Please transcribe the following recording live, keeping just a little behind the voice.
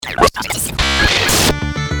It's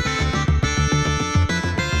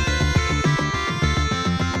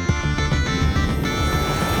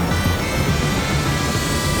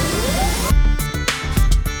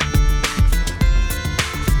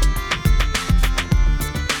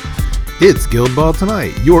Guild Ball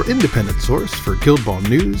Tonight, your independent source for Guild Ball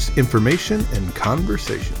news, information, and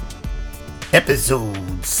conversation.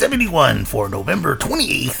 Episode 71 for November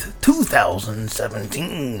 28th,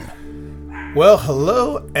 2017. Well,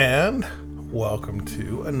 hello and welcome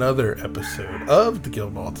to another episode of the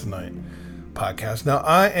Guild Ball Tonight podcast. Now,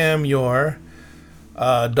 I am your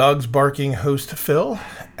dogs barking host, Phil,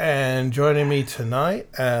 and joining me tonight,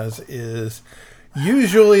 as is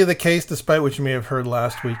usually the case, despite what you may have heard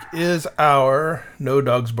last week, is our No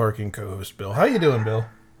Dogs Barking co-host, Bill. How you doing, Bill?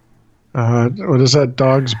 What is that?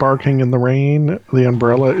 Dogs barking in the rain. The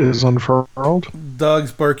umbrella is unfurled.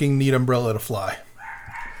 Dogs barking need umbrella to fly.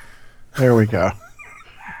 There we go.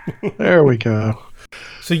 There we go.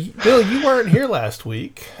 So, Bill, you weren't here last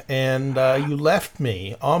week, and you left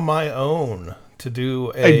me on my own to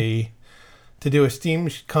do a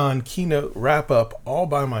Steamcon keynote wrap-up all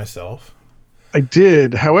by myself. I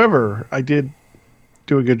did. However, I did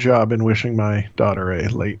do a good job in wishing my daughter a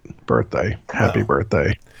late birthday. Happy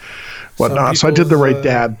birthday. Whatnot. So I did the right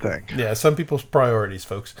dad thing. Yeah, some people's priorities,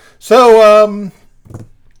 folks. So,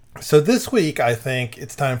 so this week, I think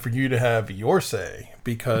it's time for you to have your say,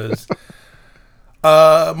 because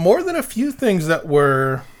more than a few things that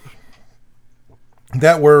were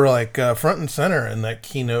like front and center in that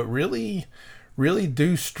keynote really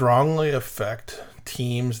do strongly affect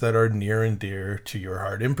teams that are near and dear to your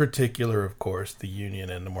heart. In particular, of course, the Union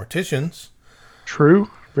and the Morticians.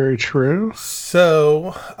 True. Very true.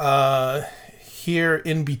 So, here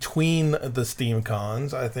in between the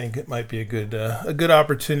Steamcons, I think it might be a good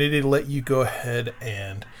opportunity to let you go ahead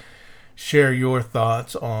and share your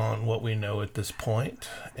thoughts on what we know at this point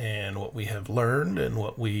and what we have learned and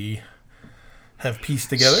what we have pieced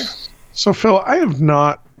together. So, Phil, I have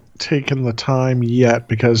not taken the time yet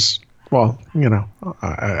because, well, you know,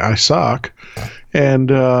 I suck, and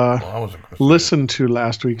listened to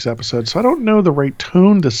last week's episode, so I don't know the right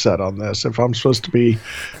tone to set on this. If I'm supposed to be,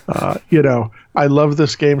 I love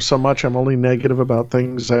this game so much, I'm only negative about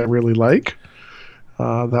things I really like.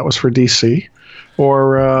 That was for DC.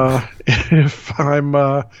 Or if I'm,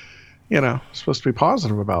 supposed to be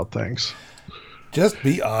positive about things. Just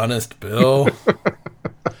be honest, Bill.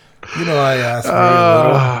 You know I asked very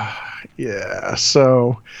little. Yeah,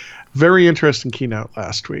 so very interesting keynote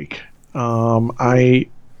last week. I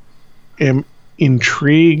am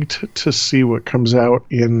intrigued to see what comes out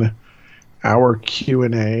in our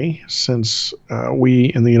Q&A, since we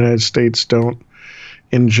in the United States don't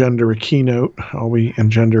engender a keynote. All we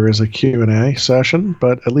engender is a Q&A session,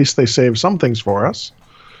 but at least they save some things for us,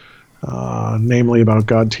 namely about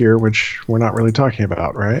God tier, which we're not really talking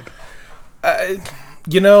about, right?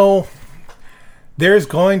 There's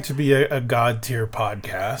going to be a God tier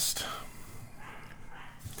podcast.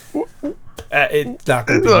 It's not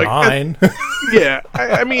going to be mine. Yeah,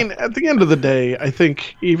 I mean, at the end of the day, I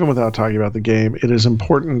think, even without talking about the game, it is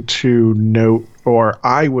important to note, or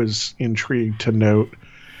I was intrigued to note,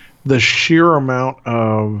 the sheer amount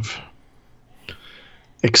of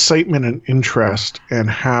excitement and interest, and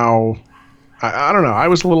how, I don't know, I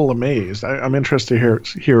was a little amazed. I'm interested to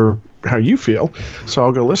hear how you feel, so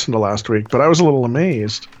I'll go listen to last week, but I was a little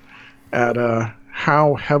amazed at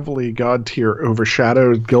how heavily God tier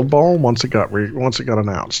overshadowed Guild Ball once it got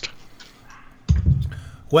announced.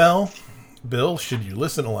 Well, Bill, should you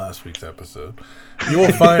listen to last week's episode, you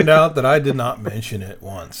will find out that I did not mention it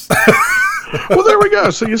once. Well, there we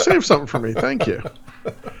go. So you saved something for me. Thank you.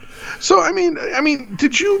 So I mean,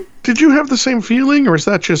 did you have the same feeling, or is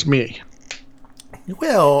that just me?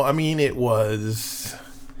 Well, I mean, it was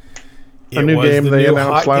a new game they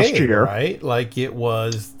announced last year, right? Like, it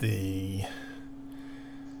was They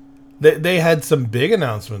had some big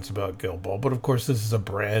announcements about Guild Ball, but of course this is a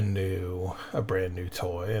brand new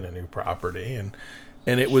toy and a new property, and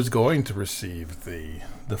it was going to receive the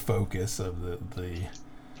focus of the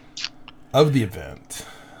event.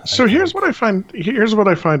 So here's what I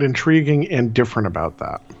find intriguing and different about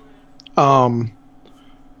that.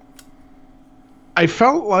 I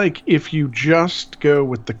felt like if you just go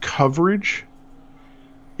with the coverage,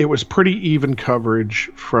 it was pretty even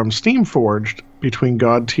coverage from Steamforged between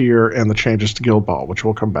God tier and the changes to Guild Ball, which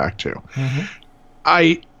we'll come back to. Mm-hmm.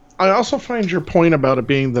 I also find your point about it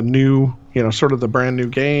being the new, sort of the brand new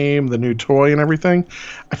game, the new toy and everything.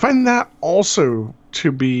 I find that also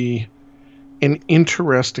to be an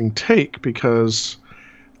interesting take, because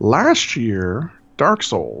last year, Dark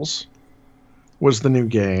Souls was the new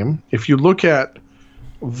game. If you look at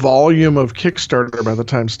volume of Kickstarter by the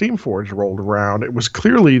time Steamforge rolled around, it was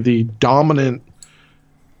clearly the dominant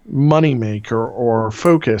moneymaker or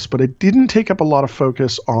focus, but it didn't take up a lot of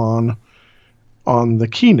focus on the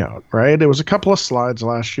keynote, right? It was a couple of slides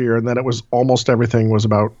last year, and then it was almost everything was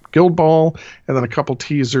about Guild Ball, and then a couple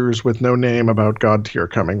teasers with no name about God Tier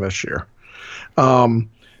coming this year.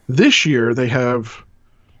 This year they have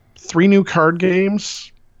 3 new card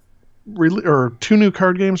games, or 2 new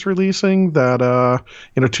card games releasing. That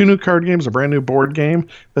 2 new card games, a brand new board game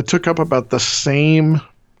that took up about the same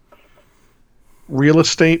real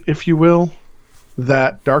estate, if you will,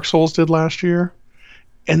 that Dark Souls did last year.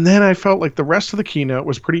 And then I felt like the rest of the keynote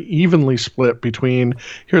was pretty evenly split between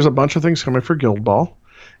here's a bunch of things coming for Guild Ball,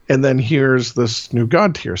 and then here's this new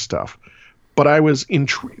God Tier stuff. But I was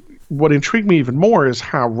what intrigued me even more is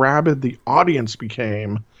how rabid the audience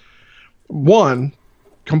became. One,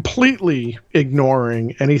 completely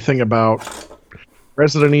ignoring anything about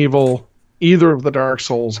Resident Evil, either of the Dark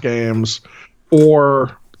Souls games,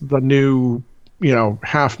 or the new,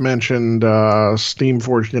 half-mentioned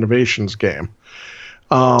Steamforged Innovations game.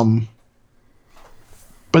 But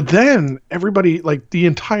then everybody, like the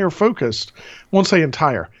entire focus, won't say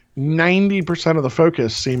entire, 90% of the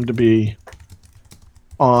focus seemed to be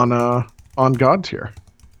on God Tier.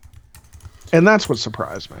 And that's what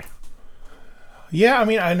surprised me. Yeah, I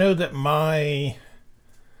mean, I know that my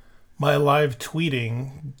live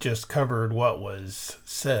tweeting just covered what was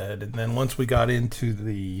said, and then once we got into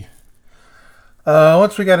the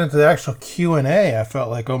actual Q&A, I felt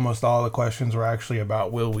like almost all the questions were actually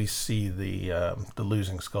about will we see the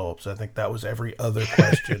losing sculpts. I think that was every other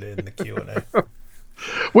question in the Q&A.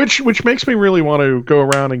 Which makes me really want to go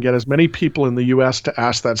around and get as many people in the U.S. to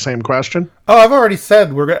ask that same question. Oh, I've already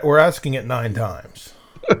said we're asking it 9 times.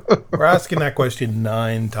 We're asking that question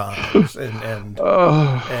 9 times, and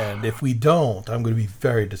if we don't, I'm going to be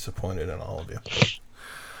very disappointed in all of you.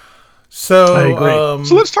 So I agree.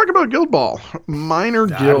 So let's talk about Guild Ball. Minor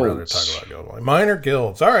guilds. I'd rather talk about Guild Ball. Minor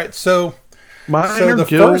guilds. All right. So the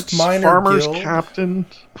guilds, first farmers captain.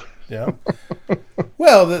 Yeah.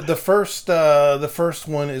 Well, the first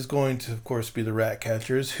one is going to, of course, be the Rat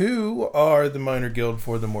Catchers, who are the minor guild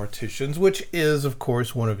for the Morticians, which is, of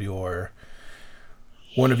course, one of your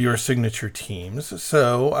signature teams.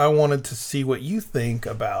 So I wanted to see what you think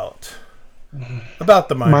about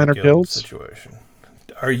the minor guild situation.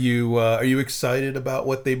 Are you excited about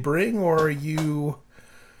what they bring, or are you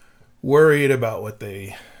worried about what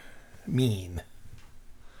they mean?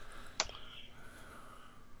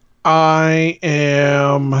 I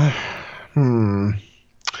am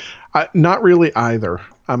not really either.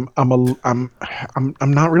 I'm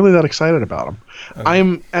not really that excited about them. Okay.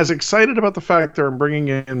 I'm as excited about the fact they're bringing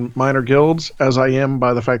in minor guilds as I am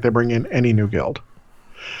by the fact they bring in any new guild.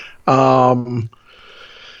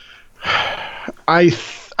 I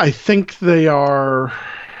think they are.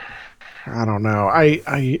 I don't know.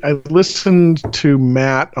 I listened to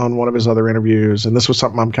Matt on one of his other interviews, and this was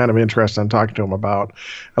something I'm kind of interested in talking to him about.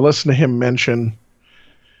 I listened to him mention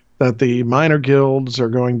that the minor guilds are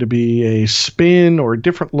going to be a spin or a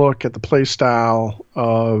different look at the play style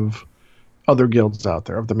of other guilds out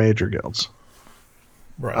there, of the major guilds.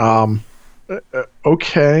 Right.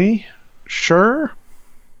 Okay, sure.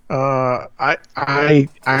 I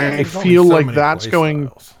feel like that's going.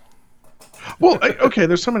 Styles. Well, okay,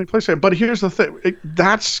 there's so many places, but here's the thing.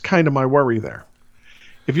 That's kind of my worry there.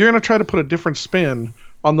 If you're going to try to put a different spin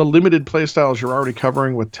on the limited playstyles you're already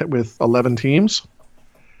covering with 11 teams,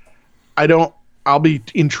 I'll be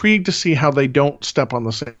intrigued to see how they don't step on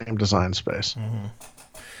the same design space. Mm-hmm.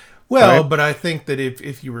 Well, right? But I think that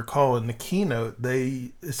if you recall in the keynote,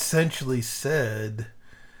 they essentially said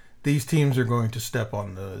these teams are going to step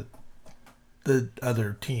on the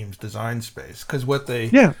other team's design space, because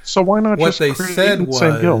so why not? What just they said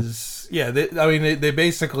was, they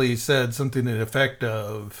basically said something to the effect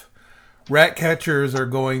of, Rat Catchers are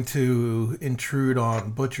going to intrude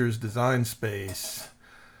on Butcher's design space.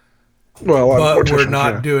 Well, but we're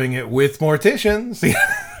not doing it with Morticians.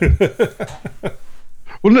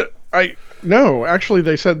 Well, no, actually,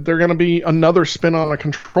 they said they're going to be another spin on a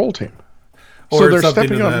control team. So they're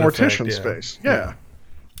stepping on Mortician space. Yeah.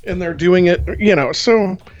 And they're doing it,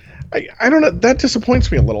 so I don't know. That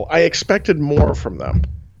disappoints me a little. I expected more from them.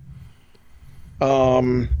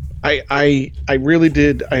 I really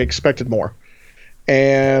did. I expected more.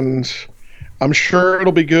 And I'm sure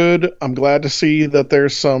it'll be good. I'm glad to see that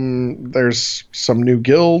there's some new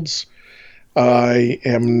guilds. I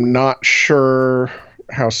am not sure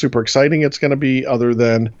how super exciting it's going to be, other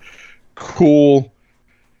than cool.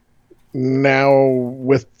 now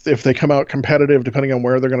if they come out competitive, depending on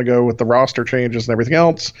where they're going to go with the roster changes and everything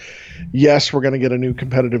else, yes, we're going to get a new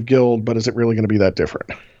competitive guild, but is it really going to be that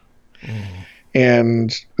different?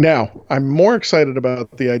 And now I'm more excited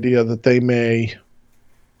about the idea that they may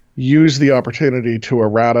use the opportunity to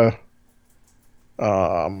errata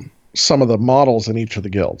some of the models in each of the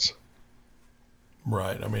guilds.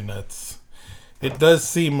 Right. I mean, it does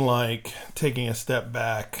seem like taking a step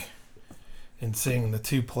back and seeing the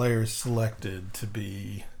two players selected to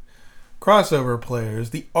be crossover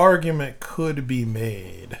players. The argument could be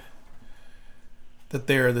made that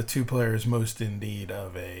they are the two players most in need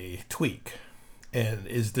of a tweak. And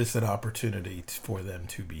is this an opportunity for them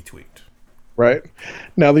to be tweaked? Right.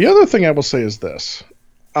 Now, the other thing I will say is this.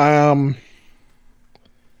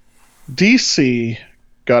 DC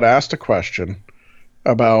got asked a question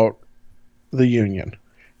about the Union.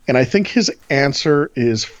 And I think his answer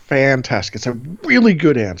is fantastic. It's a really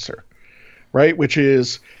good answer, right? Which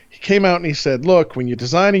is, he came out and he said, look, when you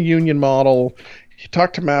design a Union model, he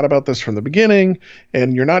talked to Matt about this from the beginning,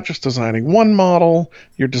 and you're not just designing one model,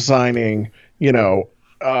 you're designing,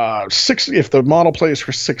 six. If the model plays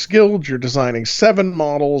for 6 guilds, you're designing 7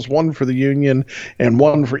 models, 1 for the Union and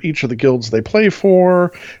 1 for each of the guilds they play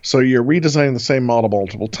for. So you're redesigning the same model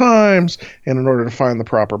multiple times, and in order to find the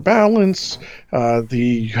proper balance,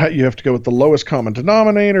 you have to go with the lowest common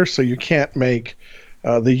denominator, so you can't make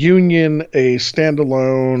the Union a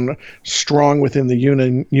standalone, strong within the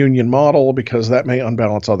Union model, because that may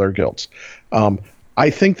unbalance other guilds. I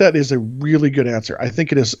think that is a really good answer. I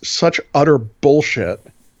think it is such utter bullshit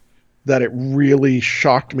that it really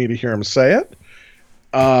shocked me to hear him say it.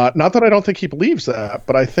 Not that I don't think he believes that,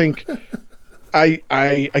 but I think I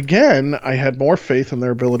had more faith in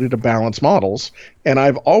their ability to balance models. And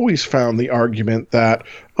I've always found the argument that,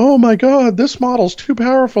 oh my God, this model's too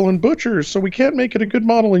powerful in Butchers, so we can't make it a good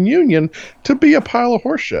model in Union, to be a pile of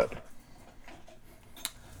horseshit.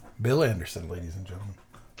 Bill Anderson, ladies and gentlemen.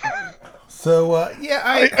 So,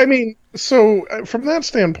 I mean, from that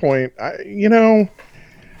standpoint,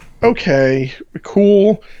 okay,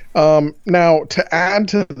 cool. Now, to add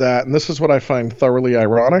to that, and this is what I find thoroughly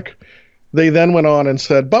ironic, they then went on and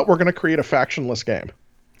said, but we're going to create a factionless game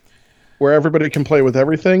where everybody can play with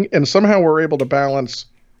everything, and somehow we're able to balance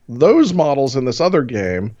those models in this other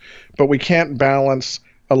game, but we can't balance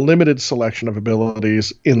a limited selection of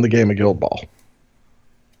abilities in the game of Guild Ball.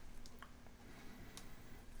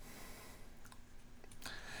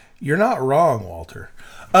 You're not wrong, Walter.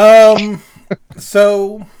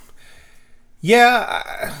 So,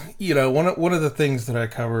 yeah, one of the things that I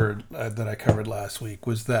covered last week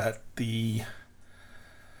was that the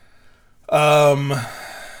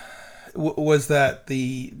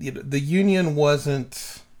Union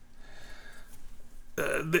wasn't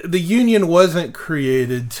the Union wasn't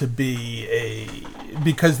created to be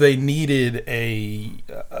because they needed a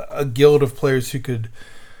guild of players who could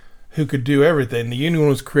do everything. The Union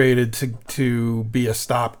was created to be a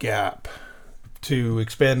stopgap, to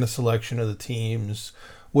expand the selection of the teams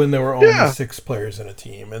when there were only 6 players in a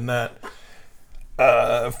team, and that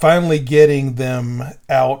finally getting them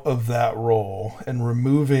out of that role and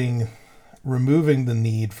removing the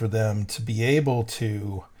need for them to be able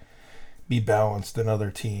to be balanced in other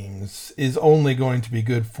teams is only going to be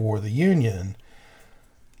good for the Union.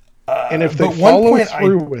 And if they follow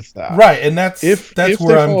through with that, right, and that's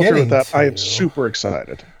where I'm getting to. I am super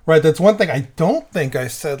excited. Right, that's one thing I don't think I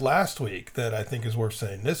said last week that I think is worth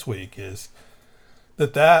saying this week is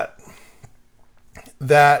that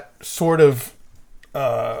sort of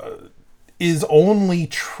is only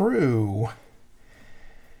true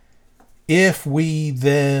if we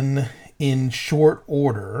then, in short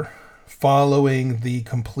order, following the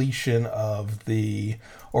completion of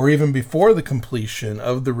or even before the completion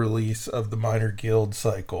of the release of the minor guild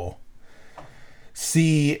cycle,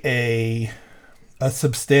 see a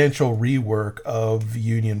substantial rework of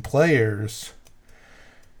Union players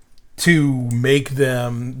to make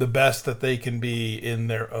them the best that they can be in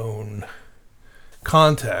their own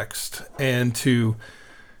context, and to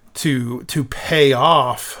pay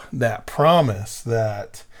off that promise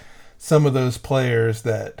that some of those players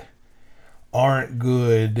that aren't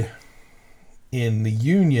good in the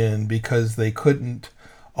Union because they couldn't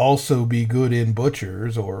also be good in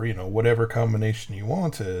Butchers, or whatever combination you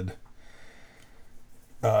wanted,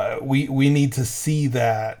 we need to see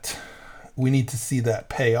that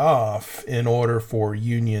pay off in order for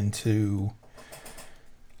Union to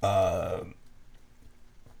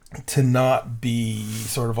not be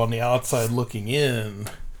sort of on the outside looking in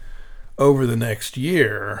over the next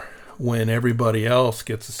year when everybody else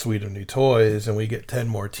gets a suite of new toys and we get 10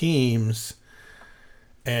 more teams,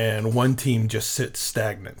 and one team just sits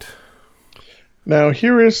stagnant. Now,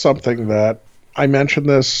 here is something that I mentioned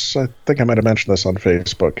this. I think I might have mentioned this on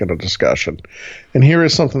Facebook in a discussion. And here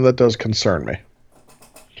is something that does concern me.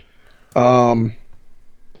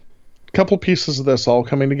 Couple pieces of this all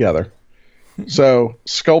coming together. So,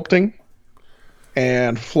 sculpting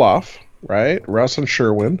and fluff, right? Russ and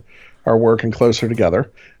Sherwin are working closer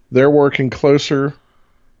together. They're working closer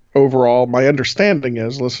overall. My understanding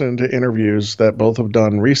is, listening to interviews that both have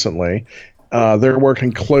done recently, they're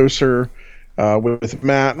working closer with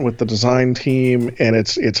Matt and with the design team, and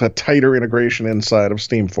it's a tighter integration inside of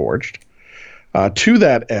Steamforged. To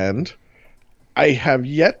that end, I have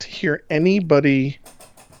yet to hear anybody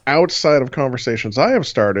outside of conversations I have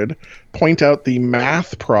started point out the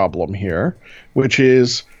math problem here, which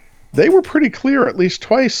is they were pretty clear at least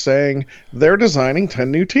twice saying they're designing 10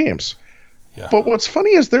 new teams. Yeah. But what's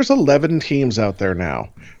funny is there's 11 teams out there now.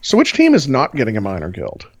 So which team is not getting a minor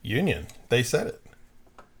guild? Union. They said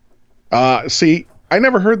it. See, I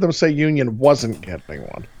never heard them say Union wasn't getting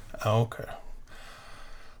one. Okay.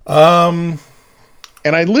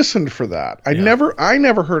 And I listened for that. I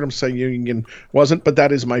never heard him say Union wasn't, but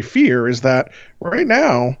that is my fear, is that right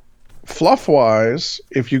now, fluff-wise,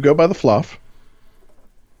 if you go by the fluff,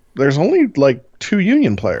 there's only like 2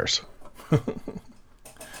 Union players.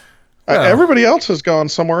 Everybody else has gone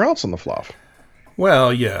somewhere else in the fluff.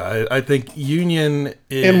 Well, yeah, I think Union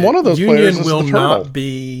is, and one of those Union players is will the not turtle.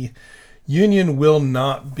 be Union will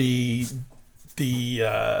not be the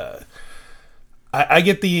I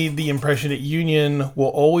get the impression that Union will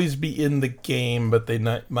always be in the game, but they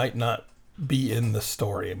might not be in the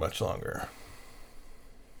story much longer.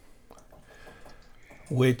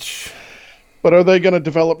 But are they going to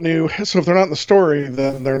develop new... So if they're not in the story,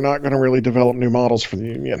 then they're not going to really develop new models for the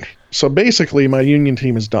Union. So basically, my Union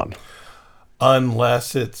team is done.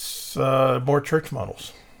 Unless it's more church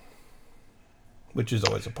models, which is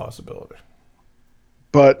always a possibility.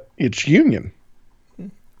 But it's Union.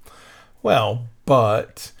 Well,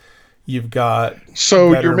 but you've got...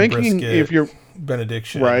 So Veteran you're making... Brisket, if you're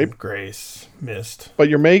Benediction, right. Grace, Mist. But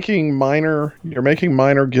you're making minor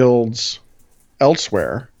guilds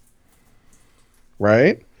elsewhere,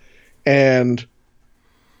 right? And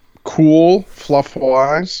cool,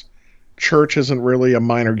 fluff-wise, Church isn't really a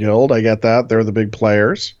minor guild. I get that. They're the big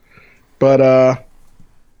players. But,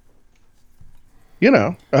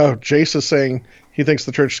 Jace is saying he thinks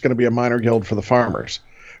the Church is going to be a minor guild for the farmers,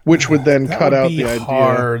 which would then cut out the idea. That would be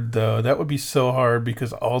hard, though. That would be so hard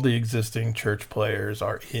because all the existing Church players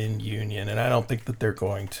are in Union, and I don't think that they're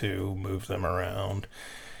going to move them around.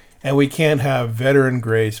 And we can't have Veteran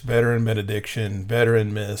Grace, Veteran Benediction,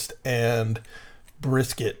 Veteran Mist, and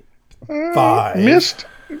Brisket 5. Mist.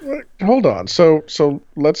 Hold on. So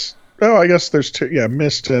let's. Oh, I guess there's 2. Yeah,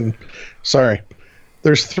 Mist and. Sorry.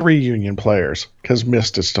 There's 3 Union players because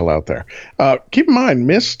Mist is still out there. Keep in mind,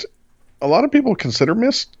 Mist. A lot of people consider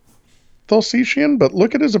Mist Tholthesian, but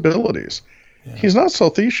look at his abilities. Yeah. He's not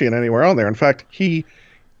Tholthesian anywhere on there. In fact, he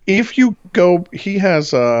has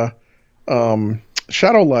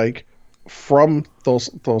Shadow-like from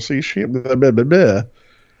Tholthesian.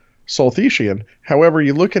 However,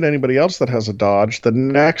 you look at anybody else that has a dodge, the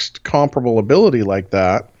next comparable ability like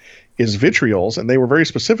that is Vitriol's, and they were very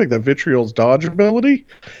specific that Vitriol's dodge ability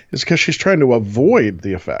is because she's trying to avoid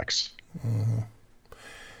the effects. Mm-hmm.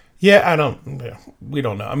 Yeah, we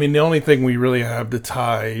don't know. I mean, the only thing we really have to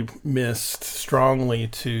tie Mist strongly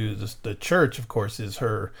to the Church, of course, is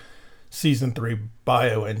her Season 3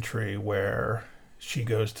 bio entry where she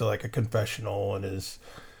goes to like a confessional and is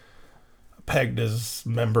pegged as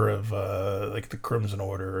member of like the Crimson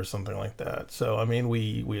Order or something like that. So, I mean,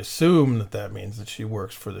 we assume that means that she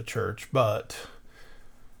works for the Church, but...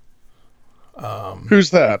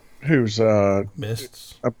 Who's that? Who's...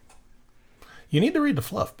 Mists. You need to read the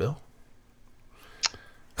fluff, Bill.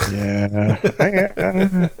 Yeah.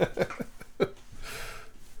 I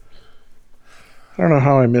don't know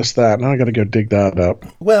how I missed that. Now I got to go dig that up.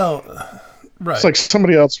 Well, right. It's like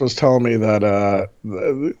somebody else was telling me that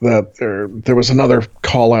there was another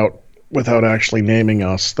call out without actually naming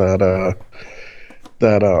us that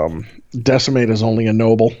Decimate is only a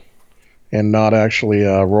noble and not actually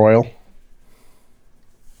a royal.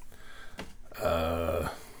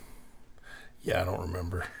 Yeah, I don't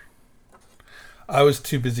remember. I was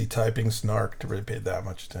too busy typing snark to really pay that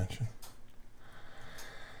much attention.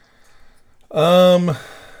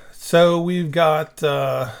 So we've got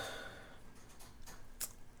the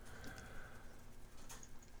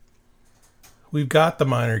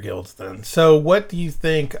minor guilds then. So what do you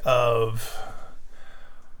think of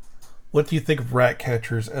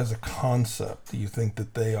Ratcatchers as a concept? Do you think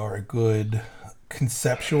that they are a good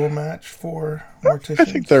conceptual match for Morticians? I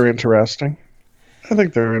think they're interesting.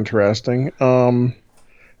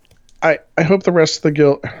 I hope the rest of the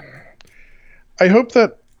guild. I hope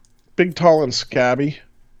that Big, Tall, and Scabby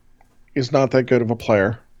is not that good of a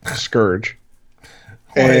player. Scourge.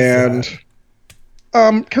 Why is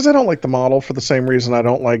that? Because I don't like the model for the same reason I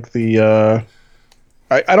don't like the.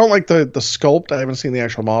 I don't like the sculpt. I haven't seen the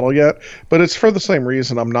actual model yet, but it's for the same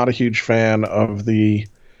reason I'm not a huge fan of the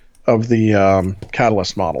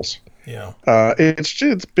Catalyst models. Yeah.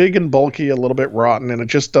 It's big and bulky, a little bit rotten, and it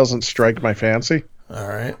just doesn't strike my fancy. All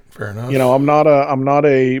right, fair enough. I'm not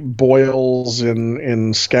a boils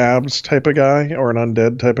in scabs type of guy or an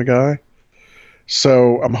undead type of guy.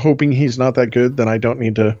 So I'm hoping he's not that good. Then I don't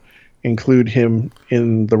need to include him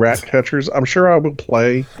in the rat catchers. I'm sure I will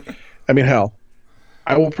play. I mean, hell,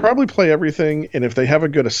 I will probably play everything, and if they have a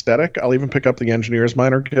good aesthetic, I'll even pick up the Engineers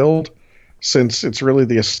Minor Guild, since it's really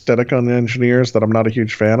the aesthetic on the Engineers that I'm not a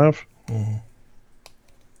huge fan of. Mm-hmm.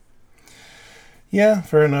 Yeah,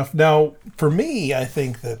 fair enough. Now, for me, I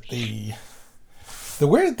think that the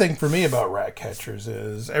weird thing for me about rat catchers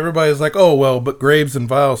is everybody's like, oh, well, but Graves and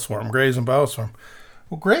Vileswarm. Well,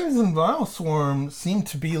 Graves and Vileswarm seem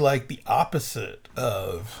to be like the opposite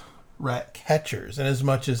of rat catchers, in as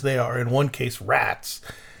much as they are in one case rats,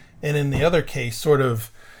 and in the other case sort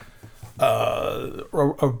of a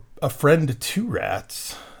friend to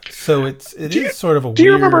rats. So it is sort of a weird. Do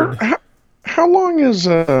you remember how long has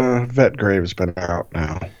Vet Graves been out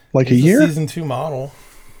now? Like a year? Season 2 model.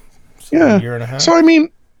 So yeah, a year and a half. So I mean,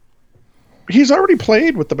 he's already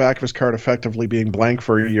played with the back of his card effectively being blank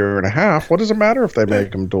for a year and a half. What does it matter if they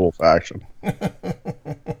make him dual faction?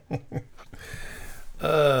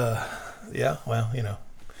 Yeah, well,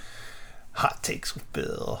 hot takes with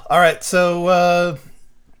Bill. All right, so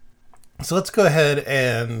let's go ahead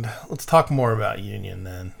and let's talk more about Union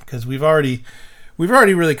then, because we've already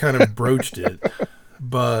really kind of broached it,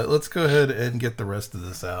 but let's go ahead and get the rest of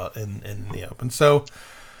this out in the open. So,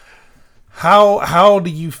 how do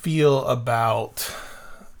you feel about?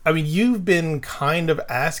 I mean, you've been kind of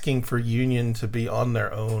asking for Union to be on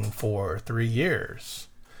their own for 3 years.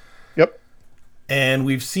 Yep. And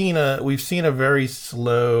we've seen a very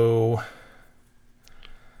slow.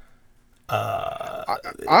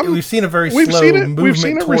 We've seen a very slow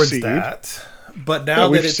movement towards that. But now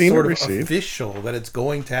that it's sort of official that it's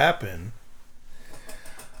going to happen,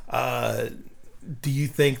 do you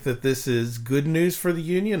think that this is good news for the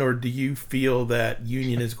Union, or do you feel that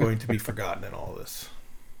Union is going to be forgotten in all this?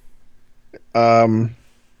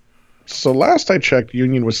 So last I checked,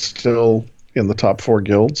 Union was still in the top 4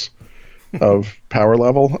 guilds of power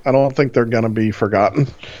level. I don't think they're going to be forgotten.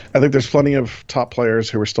 I think there's plenty of top players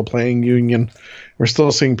who are still playing Union. We're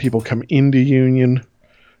still seeing people come into Union.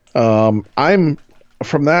 I'm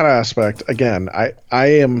from that aspect again. I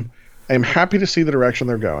am happy to see the direction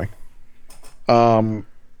they're going. I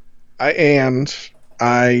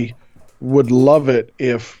would love it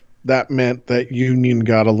if that meant that Union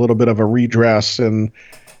got a little bit of a redress and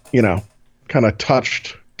kind of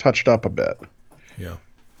touched up a bit. Yeah.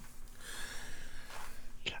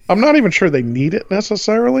 I'm not even sure they need it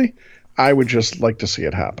necessarily. I would just like to see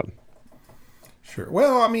it happen. Sure.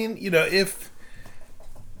 Well, I mean,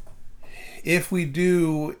 if we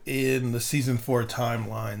do in the season 4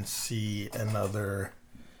 timeline see another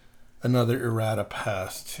errata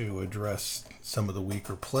pass to address some of the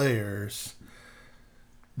weaker players,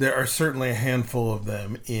 there are certainly a handful of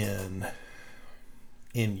them in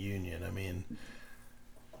Union. I mean,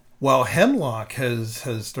 while Hemlock has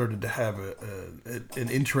started to have an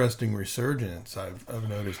interesting resurgence, I've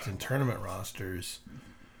noticed in tournament rosters.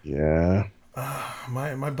 Yeah.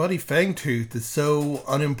 My buddy Fangtooth is so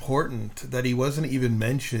unimportant that he wasn't even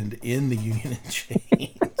mentioned in the Union and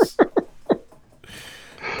Chains.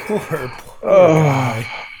 poor guy.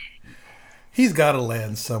 He's got to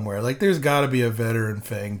land somewhere. Like, there's got to be a veteran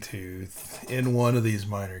Fangtooth in one of these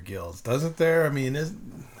minor guilds, doesn't there? I mean,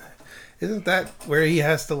 isn't that where he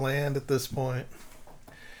has to land at this point?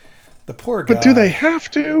 The poor guy. But do they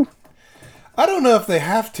have to? I don't know if they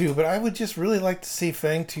have to, but I would just really like to see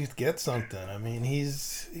Fangtooth get something. I mean,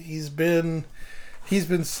 he's been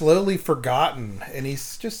slowly forgotten, and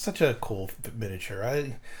he's just such a cool miniature.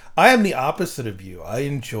 I am the opposite of you. I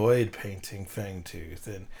enjoyed painting Fangtooth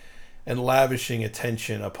and lavishing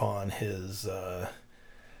attention upon his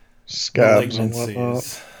scabs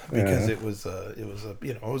malignancies, because it was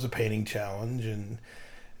a painting challenge, and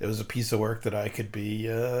it was a piece of work that I could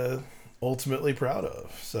be ultimately proud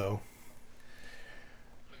of. So.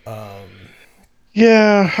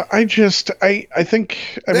 Yeah, I think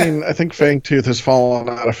Fangtooth has fallen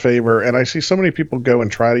out of favor, and I see so many people go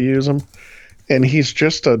and try to use him, and he's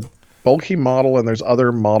just a bulky model, and there's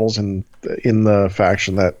other models in the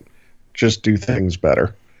faction that just do things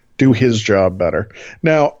better, do his job better.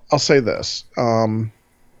 Now, I'll say this.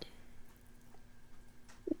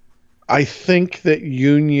 I think that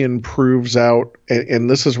Union proves out, and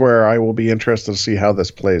this is where I will be interested to see how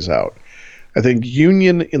this plays out. I think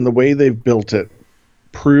Union, in the way they've built it,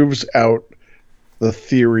 proves out the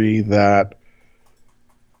theory that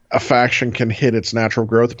a faction can hit its natural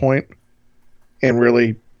growth point and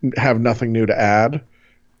really have nothing new to add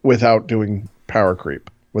without doing power creep,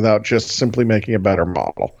 without just simply making a better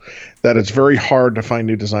model. That it's very hard to find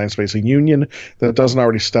new design space in Union that doesn't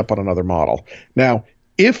already step on another model. Now,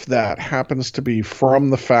 if that happens to be from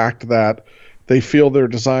the fact that they feel they're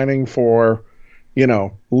designing for,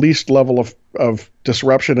 least level of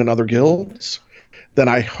disruption in other guilds, then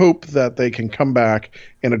I hope that they can come back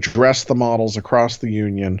and address the models across the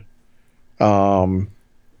Union, and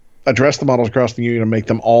make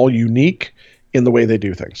them all unique in the way they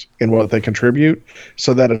do things, in what they contribute,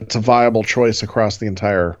 so that it's a viable choice across the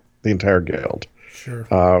entire guild.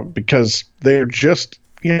 Sure. Because they're just,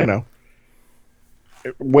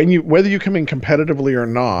 whether you come in competitively or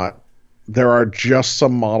not, there are just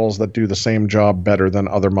some models that do the same job better than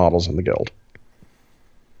other models in the guild.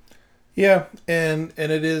 Yeah, and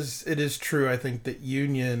it is true. I think that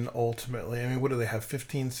Union ultimately, I mean, what do they have,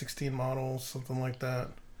 15, 16 models, something like that?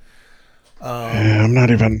 I'm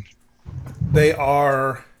not even... They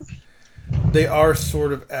are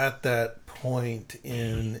sort of at that point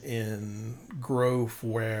in growth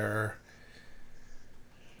where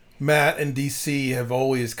Matt and DC have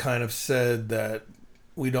always kind of said that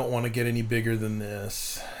we don't want to get any bigger than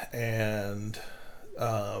this, and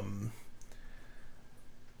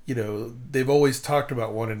they've always talked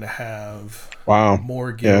about wanting to have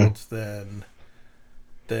more guilds than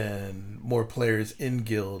more players in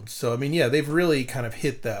guilds. So I mean, yeah, they've really kind of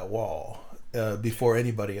hit that wall before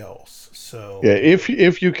anybody else. So yeah, if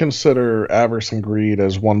you consider Avarice and Greed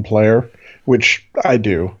as one player, which I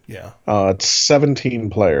do, it's 17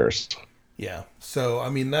 players. Yeah, so I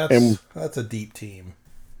mean that's a deep team.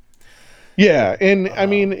 Yeah, and I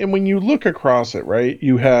mean, and when you look across it, right,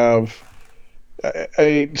 you have.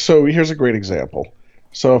 So here's a great example.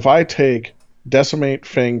 So if I take Decimate,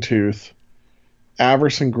 Fangtooth,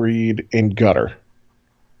 Avarice and Greed, and Gutter,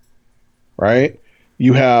 right?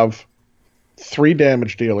 You have 3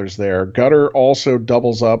 damage dealers there. Gutter also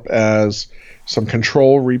doubles up as some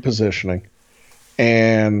control repositioning,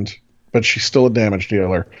 but she's still a damage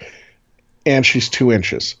dealer, and she's 2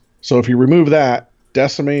 inches. So if you remove that,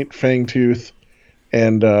 Decimate, Fangtooth,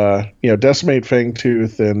 and Decimate,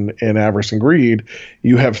 Fangtooth, and Avarice and Greed,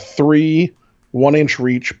 you have 3 1-inch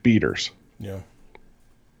reach beaters. Yeah.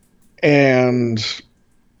 And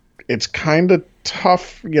it's kind of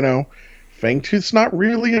tough, Fangtooth's not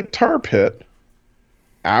really a tar pit.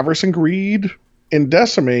 Avarice and Greed and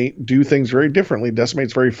Decimate do things very differently.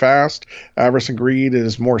 Decimate's very fast. Avarice and Greed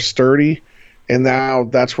is more sturdy. And now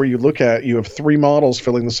that's where you have 3 models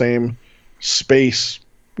filling the same space,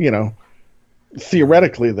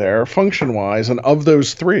 theoretically there, function-wise. And of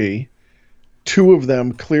those 3, 2 of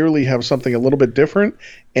them clearly have something a little bit different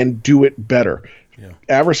and do it better. Yeah.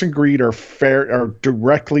 Avarice and Greed are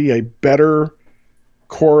directly a better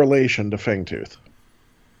correlation to Fangtooth.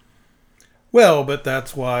 Well, but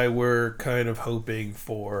that's why we're kind of hoping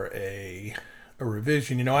for a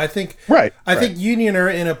revision. I think I think Union are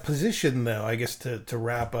in a position, though, I guess to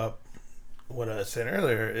wrap up what I said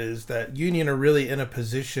earlier, is that Union are really in a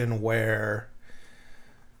position where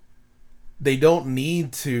they don't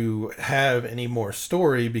need to have any more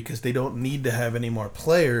story because they don't need to have any more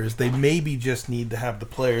players. They maybe just need to have the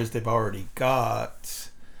players they've already got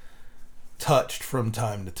touched from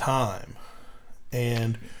time to time.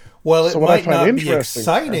 And while it might not be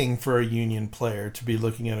exciting for a Union player to be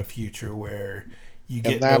looking at a future where you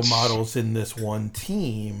get no models in this one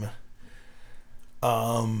team,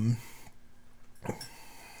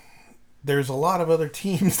 there's a lot of other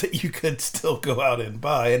teams that you could still go out and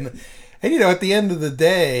buy. And at the end of the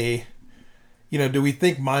day, do we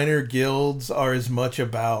think minor guilds are as much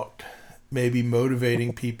about maybe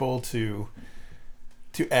motivating people to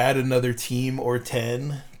add another team or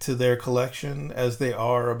 10 to their collection as they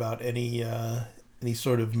are about any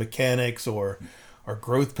sort of mechanics or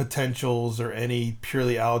growth potentials or any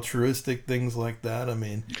purely altruistic things like that? I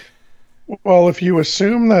mean, well, if you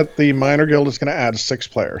assume that the minor guild is going to add 6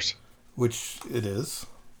 players, which it is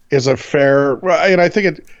a fair, and I think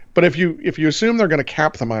it. But if you assume they're going to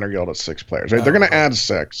cap the minor guild at 6 players, right? They're going to add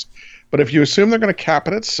 6, but if you assume they're going to cap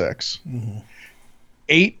it at 6,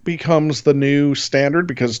 8 becomes the new standard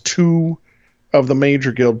because 2 of the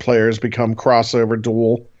major guild players become crossover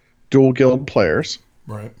dual guild players.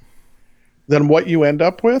 Right. Then what you end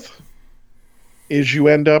up with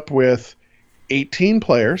is 18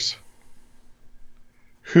 players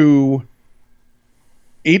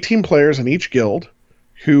 18 players in each guild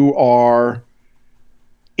who are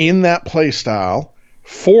in that play style,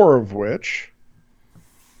 4 of which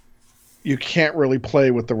you can't really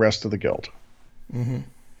play with the rest of the guild. Mm-hmm.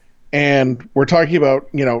 And we're talking about,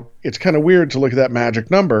 it's kind of weird to look at that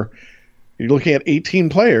magic number. You're looking at 18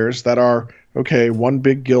 players that are, one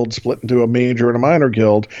big guild split into a major and a minor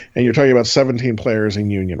guild, and you're talking about 17 players in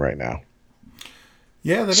Union right now.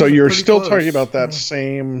 Yeah. So you're still talking about that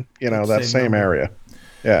same, that same area.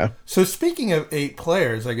 Yeah. So speaking of 8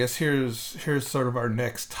 players, I guess here's sort of our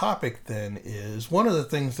next topic then is one of the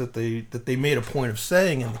things that they made a point of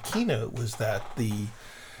saying in the keynote was that the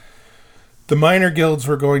minor guilds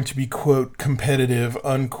were going to be, quote, competitive,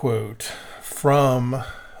 unquote, from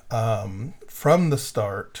the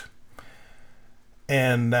start,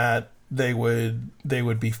 and that they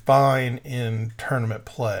would be fine in tournament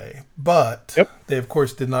play. But they, of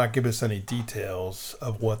course, did not give us any details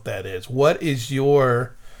of what that is. What is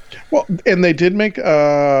your... Well, and they did make...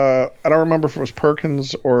 I don't remember if it was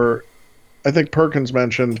Perkins or... I think Perkins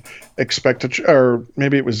mentioned or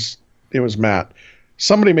maybe it was Matt.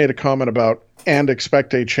 Somebody made a comment about and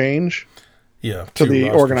expect a change to the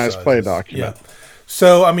organized sizes. Play document. Yeah.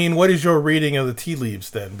 So, I mean, what is your reading of the tea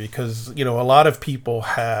leaves then? Because, a lot of people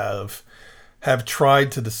have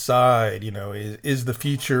tried to decide, is the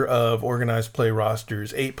future of organized play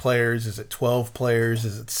rosters 8 players? Is it 12 players?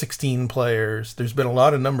 Is it 16 players? There's been a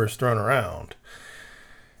lot of numbers thrown around.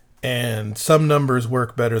 And some numbers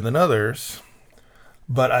work better than others.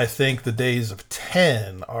 But I think the days of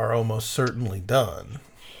 10 are almost certainly done.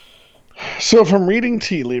 So from reading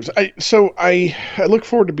tea leaves, I look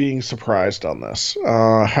forward to being surprised on this.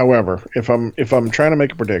 However, if I'm trying to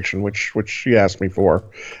make a prediction, which you asked me for,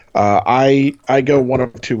 I go one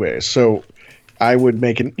of 2 ways. So I would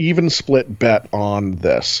make an even split bet on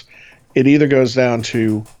this. It either goes down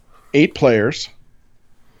to 8 players.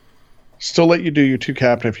 Still let you do your 2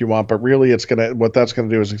 captain if you want, but really what that's gonna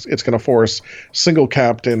do is it's gonna force single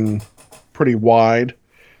captain pretty wide,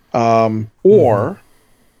 or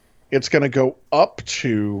it's gonna go up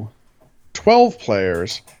to 12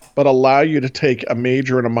 players, but allow you to take a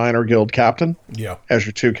major and a minor guild captain as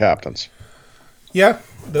your 2 captains. Yeah,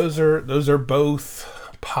 those are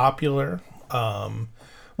both popular.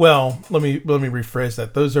 Well, let me rephrase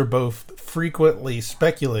that. Those are both frequently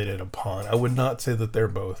speculated upon. I would not say that they're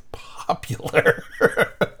both popular.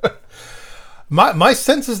 My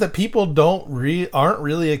sense is that people aren't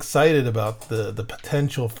really excited about the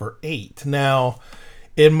potential for 8. Now,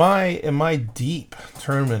 in my deep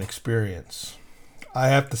tournament experience, I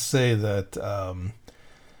have to say that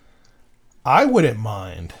I wouldn't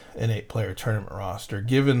mind an 8-player tournament roster,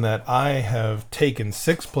 given that I have taken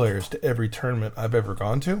 6 players to every tournament I've ever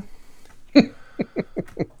gone to.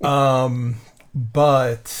 And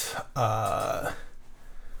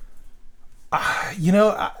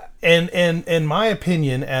my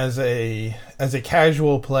opinion as a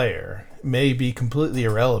casual player may be completely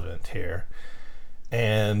irrelevant here.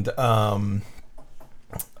 And the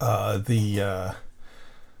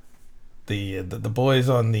boys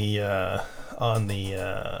on the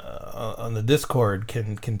Discord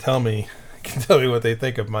can tell me what they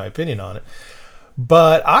think of my opinion on it.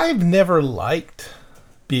 But I've never liked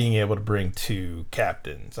being able to bring 2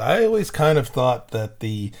 captains. I always kind of thought that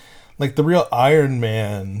the real Iron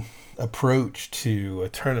Man approach to a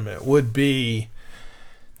tournament would be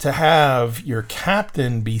to have your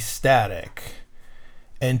captain be static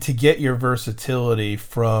and to get your versatility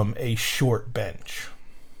from a short bench.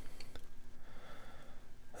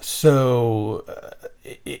 So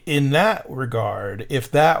in that regard,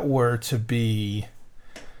 if that were to be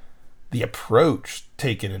the approach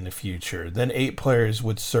taken in the future, then 8 players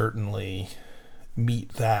would certainly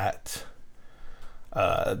meet that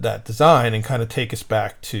design and kind of take us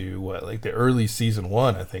back to the early season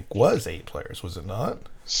 1, I think, was 8 players, was it not?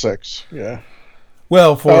 6, yeah.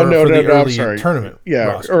 Well, for the early tournament. Yeah,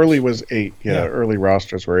 rosters. Early was 8. Yeah, early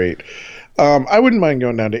rosters were 8. I wouldn't mind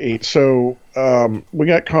going down to 8. So we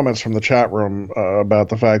got comments from the chat room about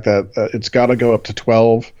the fact that it's got to go up to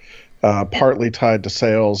 12, partly tied to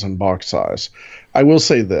sales and box size. I will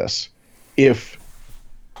say this. If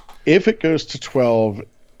it goes to 12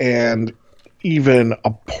 and even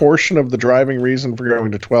a portion of the driving reason for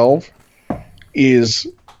going to 12 is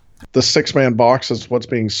the 6-man box is what's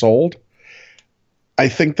being sold, I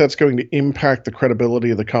think that's going to impact the credibility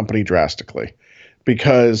of the company drastically,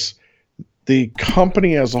 because the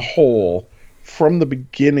company as a whole from the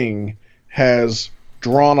beginning has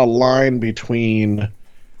drawn a line between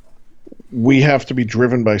we have to be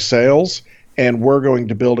driven by sales and we're going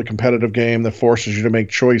to build a competitive game that forces you to make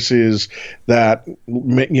choices, that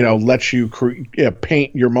lets you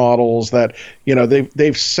paint your models, that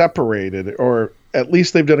they've separated, or at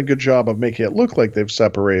least they've done a good job of making it look like they've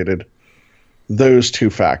separated those two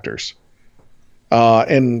factors.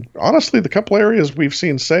 And honestly, the couple areas we've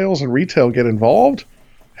seen sales and retail get involved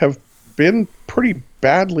have been pretty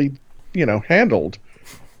badly handled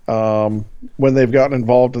when they've gotten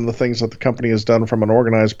involved in the things that the company has done from an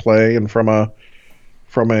organized play and from a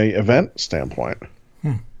event standpoint.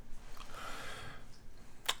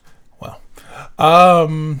 Well,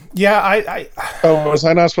 yeah, was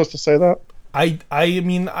I not supposed to say that? I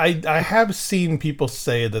mean, I have seen people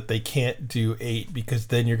say that they can't do 8 because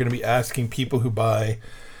then you're going to be asking people who buy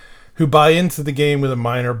into the game with a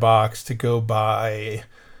minor box to go buy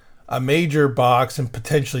a major box and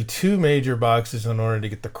potentially 2 major boxes in order to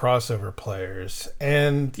get the crossover players.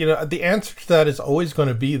 And, the answer to that is always going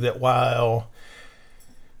to be that while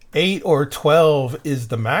 8 or 12 is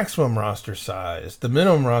the maximum roster size, the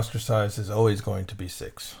minimum roster size is always going to be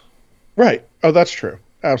 6. Right. Oh, that's true.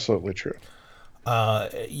 Absolutely true.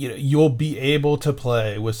 You'll be able to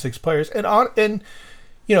play with 6 players. And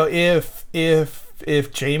if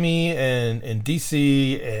Jamie and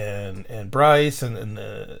DC and Bryce and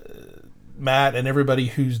Matt and everybody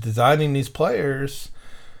who's designing these players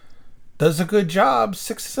does a good job,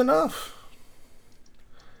 6 is enough.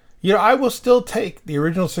 I will still take the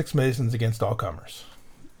original 6 Masons against all comers.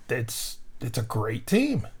 It's a great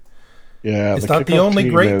team. Yeah, it's not the only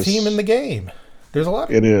great team in the game. There's a lot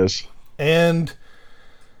of it is. And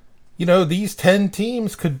these 10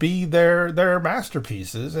 teams could be their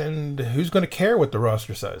masterpieces, and who's going to care what the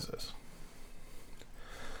roster size is?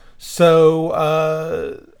 So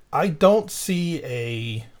I don't see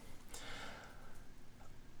a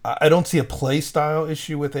play style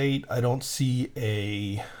issue with 8. I don't see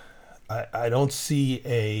a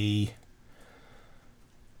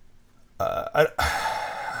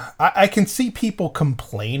I can see people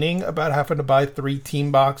complaining about having to buy 3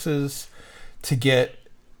 team boxes to get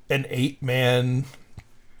an 8-man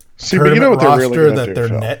tournament roster that they're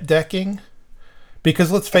net decking.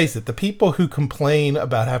 Because let's face it, the people who complain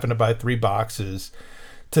about having to buy 3 boxes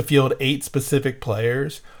to field 8 specific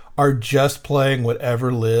players are just playing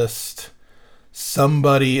whatever list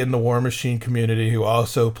somebody in the War Machine community who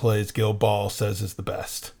also plays Guild Ball says is the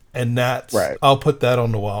best. And that's right. I'll put that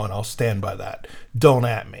on the wall and I'll stand by that. Don't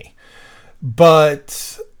at me.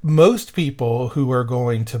 But most people who are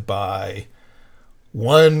going to buy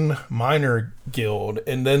 1 minor guild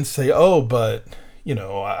and then say, oh, but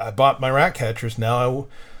I bought my rat catchers now,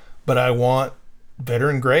 but I want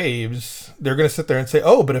veteran graves. They're going to sit there and say,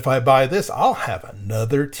 oh, but if I buy this, I'll have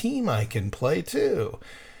another team I can play too.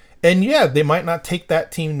 And yeah, they might not take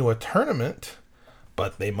that team to a tournament,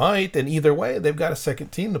 but they might. And either way, they've got a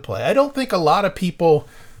second team to play. I don't think a lot of people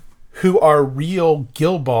who are real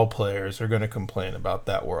Guild Ball players are going to complain about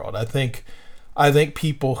that world. I think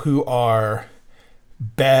people who are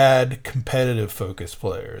bad competitive focused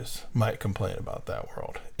players might complain about that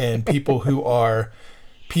world, and people who are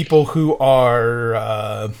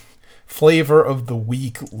flavor of the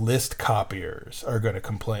week list copiers are going to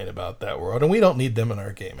complain about that world, and we don't need them in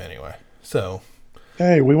our game anyway. So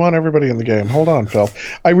hey, we want everybody in the game. Hold on, Phil.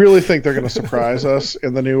 I really think they're going to surprise us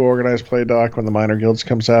in the new organized play doc when the minor guilds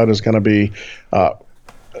comes out. Is going to be a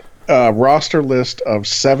roster list of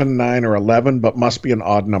 7, 9, or 11, but must be an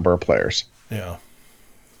odd number of players. Yeah.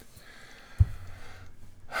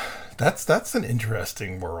 That's an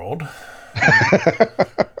interesting world.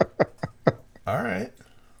 All right.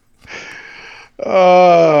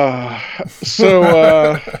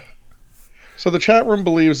 So the chat room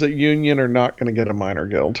believes that Union are not going to get a minor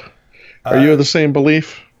guild. Are you of the same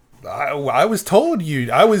belief? I was told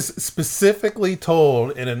I was specifically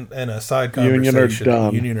told in a side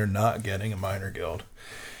conversation Union are not getting a minor guild.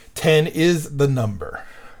 10 is the number.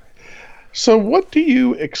 So what do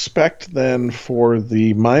you expect then for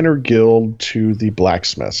the minor guild to the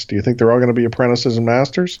blacksmiths? Do you think they're all going to be apprentices and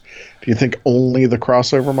masters? Do you think only the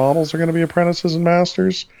crossover models are going to be apprentices and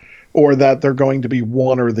masters? Or that they're going to be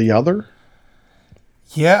one or the other?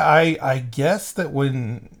 Yeah, I guess that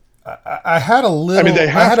when I had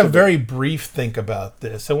a very brief think about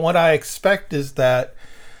this, and what I expect is that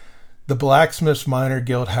the Blacksmiths Minor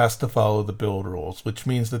Guild has to follow the build rules, which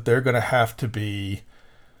means that they're going to have to be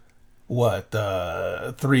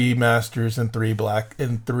 3 masters and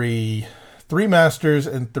 3 3 masters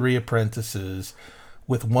and 3 apprentices,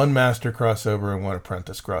 with 1 master crossover and 1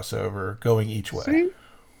 apprentice crossover going each way. See?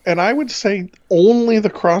 And I would say only the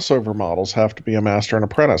crossover models have to be a master and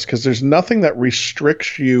apprentice, because there's nothing that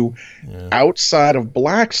restricts you outside of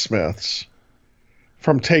blacksmiths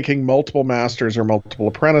from taking multiple masters or multiple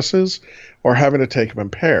apprentices or having to take them in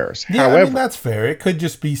pairs. Yeah, However, I mean, that's fair. It could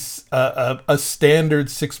just be a standard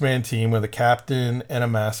 6-man team with a captain and a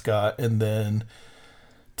mascot, and then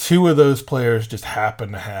 2 of those players just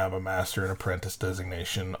happen to have a master and apprentice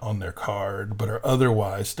designation on their card, but are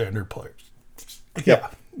otherwise standard players. Yeah,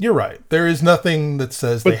 you're right. There is nothing that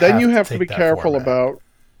says. But then you have to be careful about.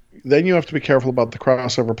 Then you have to be careful about the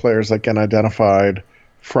crossover players that get identified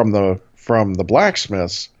from the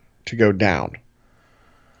blacksmiths to go down.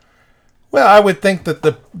 Well, I would think that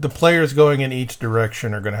the players going in each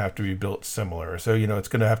direction are going to have to be built similar. So, it's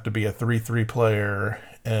going to have to be a 3-3 player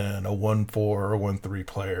and a 1-4 or 1-3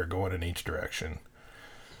 player going in each direction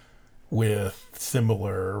with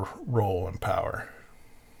similar role and power.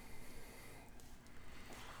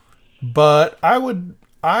 But I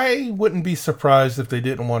wouldn't be surprised if they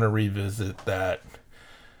didn't want to revisit that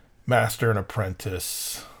master and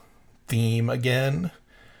apprentice theme again,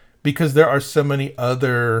 because there are so many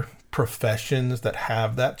other professions that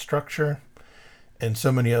have that structure and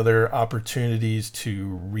so many other opportunities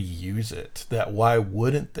to reuse it, that why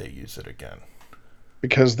wouldn't they use it again?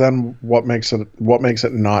 Because then what makes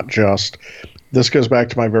it not just, this goes back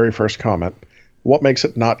to my very first comment, what makes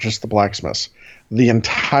it not just the blacksmiths? The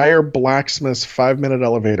entire blacksmith's 5-minute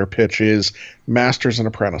elevator pitch is masters and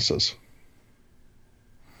apprentices.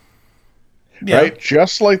 Yeah. Right?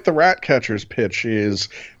 Just like the rat catcher's pitch is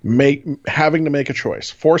having to make a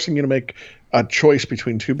choice, forcing you to make a choice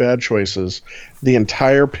between 2 bad choices. The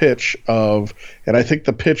entire pitch of, and I think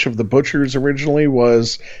the pitch of the butchers originally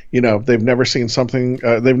was, they've never seen something,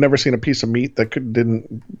 they've never seen a piece of meat that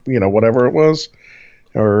didn't, whatever it was,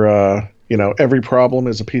 or, every problem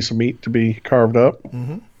is a piece of meat to be carved up.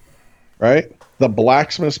 Mm-hmm. Right? The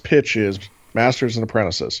blacksmith's pitch is masters and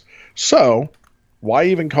apprentices. So, why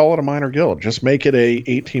even call it a minor guild? Just make it a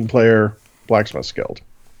 18-player blacksmith's guild.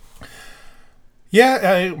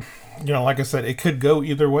 Yeah, like I said, it could go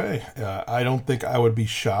either way. I don't think I would be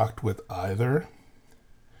shocked with either.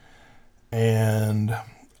 And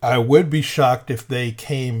I would be shocked if they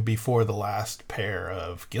came before the last pair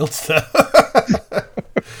of guild stuff.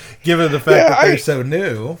 Given the fact that they're so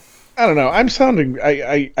new. I don't know. I'm sounding...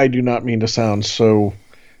 I do not mean to sound so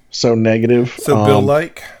negative. So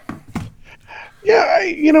Bill-like? Yeah,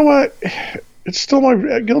 you know what? It's still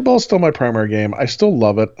Guild Ball's still my primary game. I still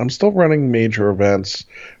love it. I'm still running major events,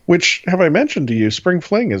 which, have I mentioned to you, Spring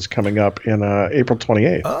Fling is coming up in April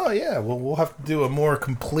 28th. Oh yeah, well we'll have to do a more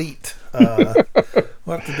complete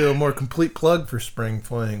plug for Spring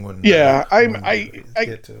Fling when I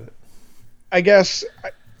get to it. I guess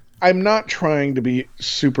I'm not trying to be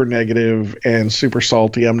super negative and super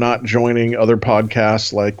salty. I'm not joining other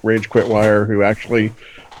podcasts like Rage Quit Wire who actually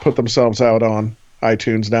put themselves out on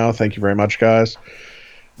iTunes now. Thank you very much, guys.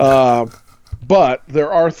 But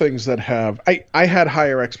there are things that I had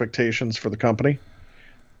higher expectations for the company,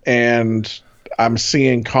 and I'm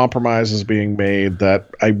seeing compromises being made that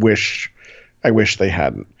I wish they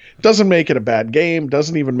hadn't. Doesn't make it a bad game.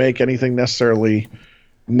 Doesn't even make anything necessarily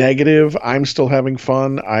negative. I'm still having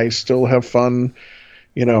fun. I still have fun,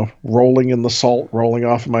 rolling in the salt, rolling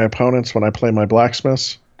off of my opponents when I play my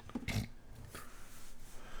blacksmiths.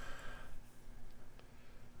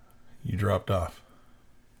 You dropped off.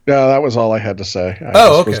 No, that was all I had to say.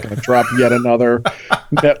 I was going to drop yet another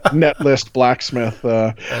net list blacksmith.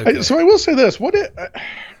 Okay. So I will say this: what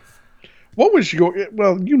was your?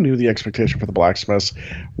 Well, you knew the expectation for the blacksmiths.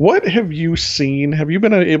 What have you seen? Have you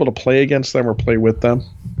been able to play against them or play with them?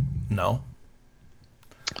 No.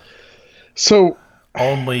 So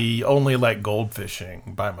only like gold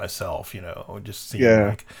fishing by myself. Just seeing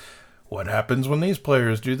like. What happens when these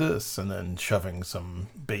players do this, and then shoving some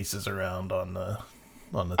bases around on the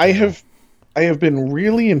table. I have been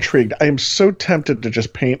really intrigued. I am so tempted to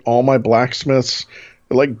just paint all my blacksmiths,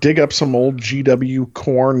 like dig up some old GW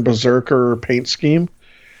Corn Berserker paint scheme.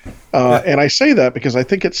 And I say that because I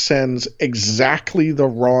think it sends exactly the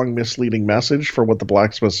wrong misleading message for what the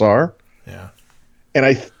blacksmiths are. Yeah.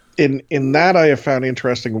 And in that I have found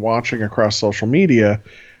interesting watching across social media.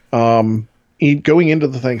 Going into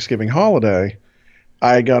the Thanksgiving holiday,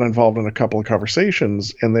 I got involved in a couple of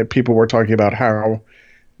conversations, and that people were talking about how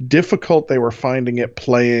difficult they were finding it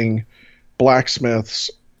playing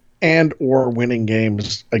blacksmiths and or winning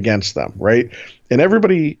games against them, right? And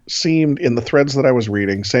everybody seemed, in the threads that I was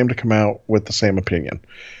reading, seemed to come out with the same opinion.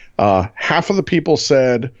 Half of the people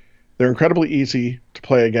said they're incredibly easy to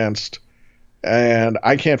play against, and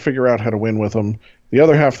I can't figure out how to win with them. The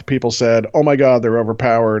other half of the people said, oh my God, they're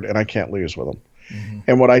overpowered and I can't lose with them. Mm-hmm.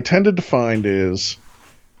 And what I tended to find is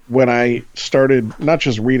when I started not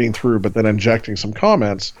just reading through, but then injecting some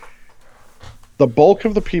comments, the bulk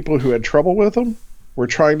of the people who had trouble with them were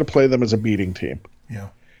trying to play them as a beating team. Yeah.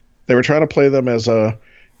 They were trying to play them as a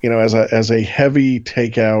heavy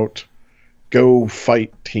takeout, go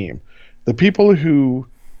fight team. The people who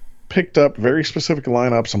picked up very specific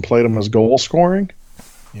lineups and played them as goal scoring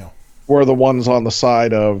were the ones on the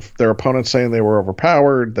side of their opponents saying they were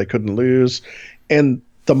overpowered, they couldn't lose. And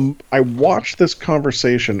I watched this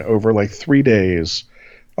conversation over like 3 days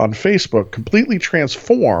on Facebook completely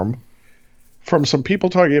transform from some people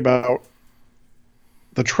talking about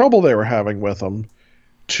the trouble they were having with them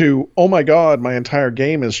to, oh my God, my entire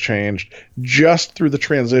game has changed, just through the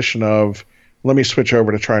transition of, let me switch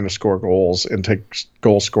over to trying to score goals and take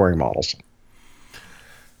goal scoring models.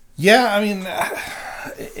 Yeah, I mean,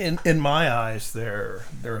 in my eyes, they're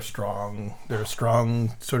a strong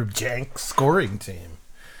sort of jank scoring team,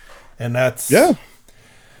 and that's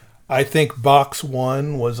I think box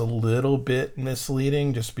 1 was a little bit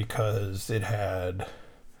misleading just because it had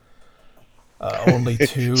only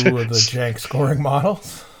 2 of the jank scoring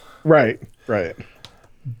models. Right.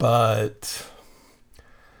 But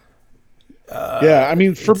I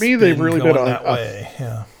mean, for me, they've really been on that way.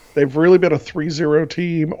 Yeah. They've really been a 3-0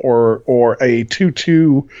 team or a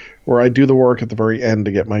 2-2 where I do the work at the very end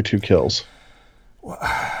to get my 2 kills. Well,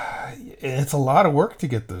 it's a lot of work to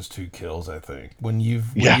get those 2 kills, I think. When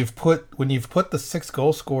you've put the 6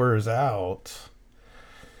 goal scorers out,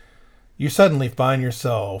 you suddenly find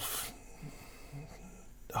yourself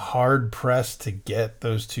hard pressed to get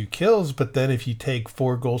those 2 kills. But then if you take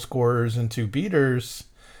 4 goal scorers and 2 beaters,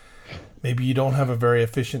 maybe you don't have a very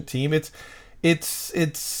efficient team. I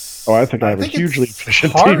think I have a hugely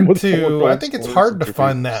efficient team with 4 goals. I think it's hard to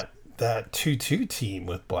find that 2-2 team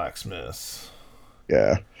with blacksmiths.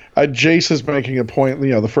 Yeah. Jace is making a point.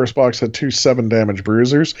 The first box had 2 7 damage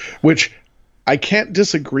bruisers, which I can't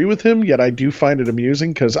disagree with him, yet I do find it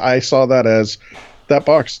amusing because I saw that as that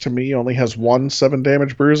box to me only has 1 7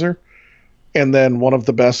 damage bruiser and then one of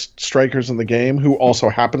the best strikers in the game who also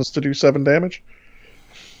happens to do 7 damage.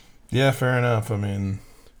 Yeah, fair enough. I mean,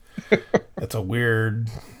 it's a weird.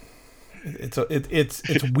 It's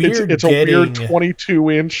weird. It's a weird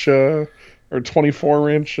 22-inch or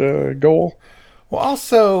 24-inch goal. Well,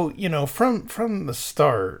 also, from the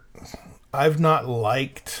start, I've not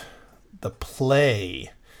liked the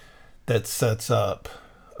play that sets up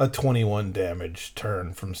a 21 damage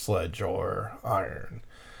turn from sledge or iron.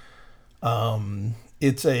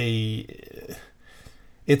 It's a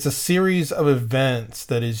series of events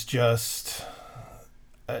that is just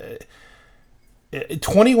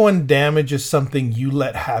 21 damage is something you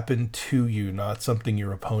let happen to you, not something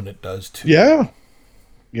your opponent does to you.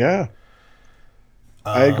 Yeah.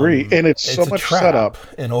 I agree. And it's so much setup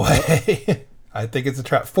in a way. I think it's a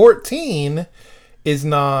trap. 14 is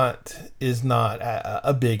not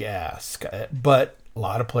a big ask, but a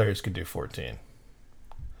lot of players could do 14.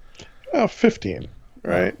 15,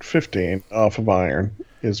 right? 15 off of iron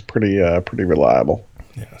is pretty reliable.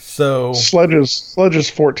 Yeah. So Sledge's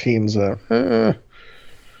 14's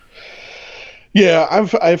yeah,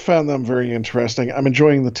 I've found them very interesting. I'm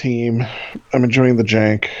enjoying the team. I'm enjoying the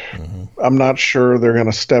jank. Mm-hmm. I'm not sure they're going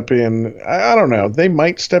to step in. I don't know. They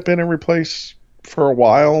might step in and replace for a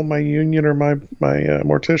while my Union or my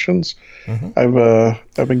Morticians. Mm-hmm.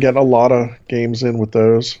 I've been getting a lot of games in with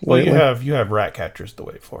those lately. Well, you have rat catchers to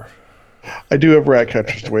wait for. I do have rat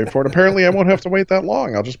catchers to wait for, and apparently I won't have to wait that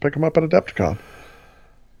long. I'll just pick them up at Adepticon.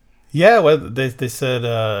 Yeah, well, they said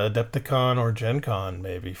Adepticon or Gen Con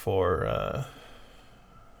maybe for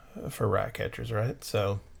rat catchers, right?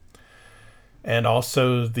 So, and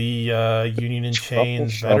also the Union and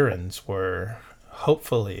Chains veterans were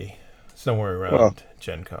hopefully somewhere around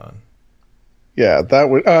Gen Con. Yeah, that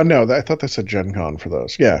would no, I thought they said Gen Con for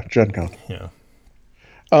those. Yeah, Gen Con. Yeah.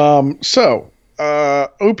 So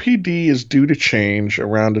OPD is due to change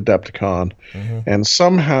around Adepticon, and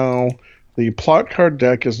somehow the plot card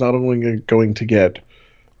deck is not only going to get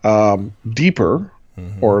deeper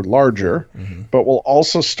or larger, but will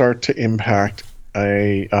also start to impact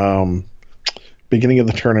a beginning of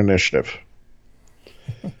the turn initiative.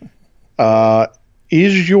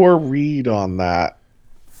 Is your read on that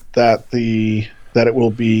it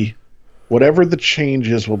will be whatever the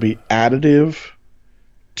changes will be additive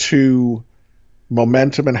to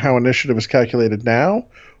momentum and how initiative is calculated now,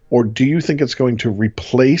 or do you think it's going to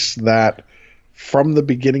replace that from the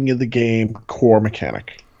beginning of the game core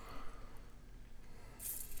mechanic?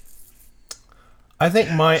 I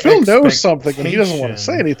think my Phil knows something and he doesn't want to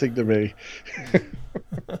say anything to me.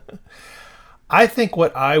 I think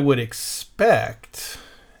what I would expect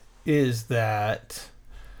is that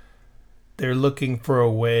they're looking for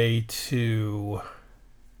a way to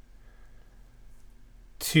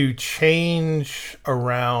change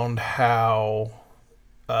around how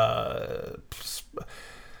the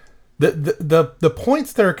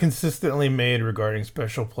points that are consistently made regarding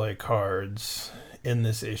special play cards in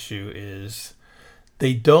this issue is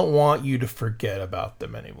they don't want you to forget about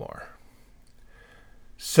them anymore.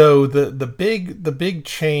 So the big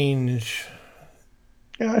change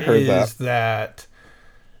is that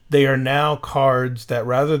they are now cards that,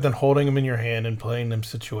 rather than holding them in your hand and playing them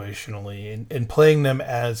situationally and playing them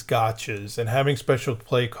as gotchas and having special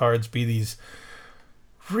play cards be these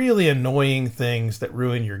really annoying things that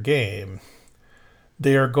ruin your game,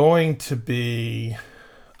 they are going to be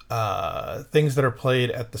things that are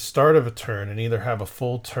played at the start of a turn and either have a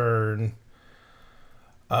full turn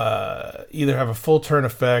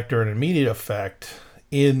effect or an immediate effect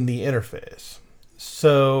in the interface.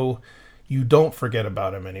 So you don't forget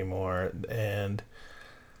about them anymore. And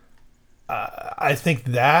I think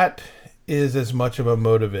that is as much of a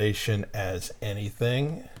motivation as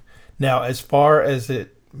anything. Now, as far as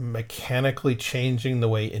it mechanically changing the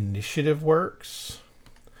way initiative works,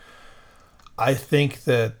 I think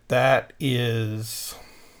that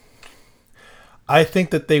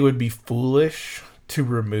they would be foolish to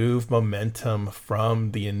remove momentum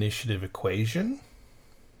from the initiative equation.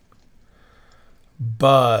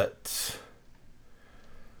 But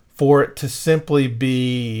for it to simply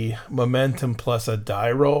be momentum plus a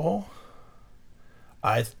die roll,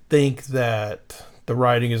 I think that the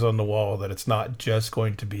writing is on the wall that it's not just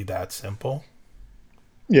going to be that simple.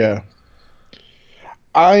 Yeah.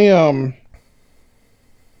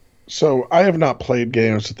 So I have not played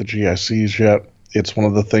games at the GICs yet. It's one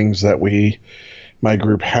of the things that my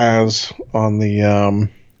group has on the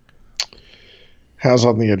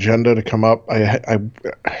agenda to come up. I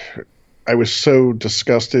was so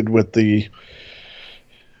disgusted with the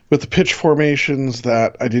pitch formations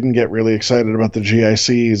that I didn't get really excited about the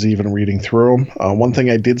GICs even reading through them. One thing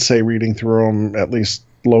I did say reading through them, at least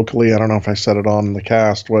locally, I don't know if I said it on the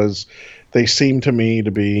cast, was they seem to me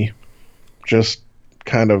to be just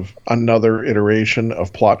kind of another iteration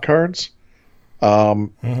of plot cards.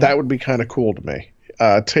 That would be kind of cool to me.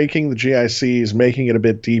 Taking the GICs, making it a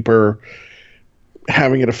bit deeper,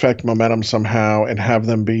 having it affect momentum somehow, and have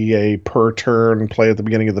them be a per turn play at the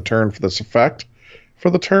beginning of the turn for this effect for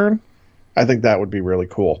the turn, I think that would be really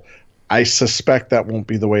cool. I suspect that won't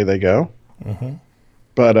be the way they go.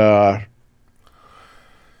 But,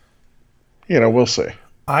 we'll see.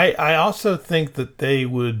 I also think that they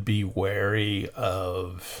would be wary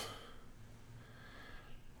of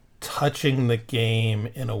touching the game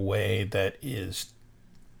in a way that is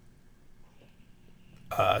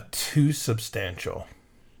too substantial.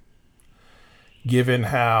 Given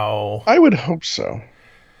how... I would hope so.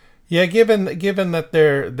 Yeah, given that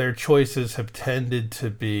their choices have tended to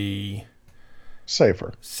be...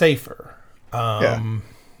 Safer. Yeah.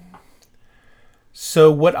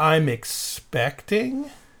 So what I'm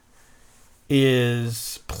expecting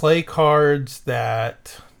is play cards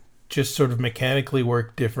that just sort of mechanically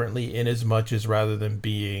work differently, in as much as rather than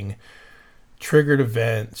being triggered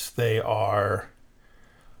events, they are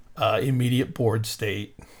immediate board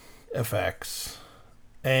state effects,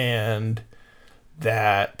 and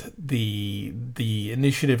that the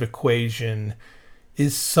initiative equation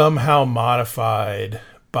is somehow modified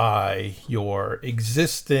by your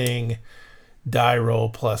existing die roll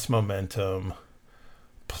plus momentum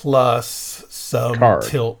plus some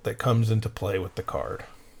tilt that comes into play with the card.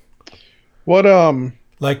 What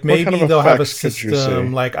like maybe what kind of they'll have a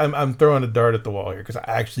system. Like I'm throwing a dart at the wall here because I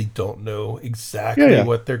actually don't know exactly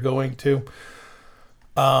what they're going to.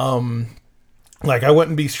 Like I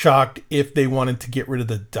wouldn't be shocked if they wanted to get rid of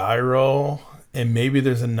the die roll, and maybe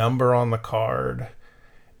there's a number on the card,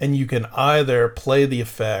 and you can either play the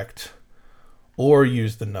effect or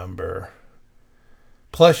use the number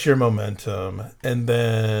plus your momentum, and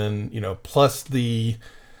then plus the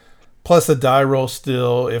die roll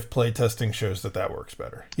still if playtesting shows that works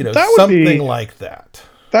better. Something like that.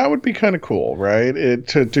 That would be kind of cool, right?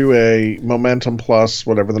 To do a momentum plus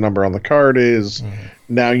whatever the number on the card is. Mm-hmm.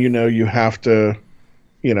 Now you have to,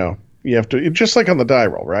 just like on the die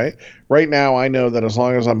roll, right? Right now I know that as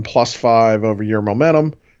long as I'm +5 over your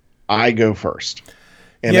momentum, I go first.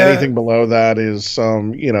 And anything below that is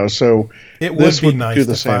so it would be nice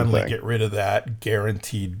to finally get rid of that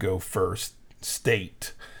guaranteed go first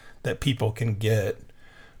state that people can get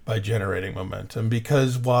by generating momentum,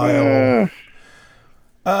 because while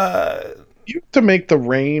You have to make the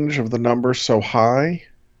range of the number so high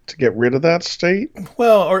to get rid of that state.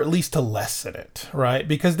 Well, or at least to lessen it, right?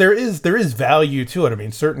 Because there is value to it. I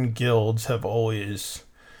mean, certain guilds have always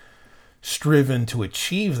striven to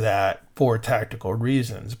achieve that for tactical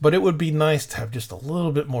reasons, but it would be nice to have just a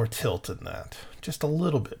little bit more tilt in that. Just a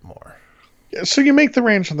little bit more. Yeah, so you make the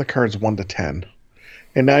range on the cards 1 to 10.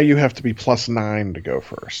 And now you have to be +9 to go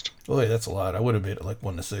first. Oh, yeah, that's a lot. I would have made it like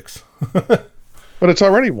 1 to 6. But it's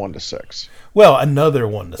already 1 to 6. Well, another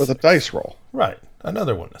 1 to 6. With a dice roll. Right.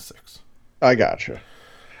 Another 1 to 6. I gotcha.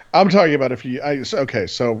 I'm talking about okay,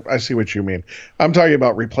 so I see what you mean. I'm talking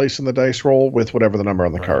about replacing the dice roll with whatever the number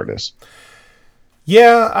on the card is.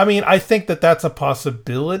 Yeah, I mean, I think that that's a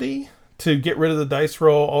possibility to get rid of the dice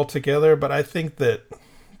roll altogether, but I think that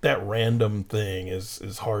random thing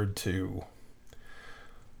is hard to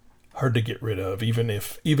get rid of, even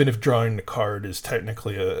if drawing the card is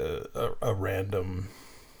technically a random.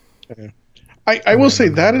 I will say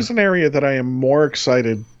that is an area that I am more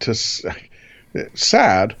excited to.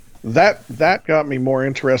 Sad that got me more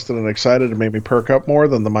interested and excited and made me perk up more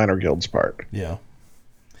than the minor guilds part. Yeah.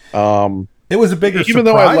 It was a bigger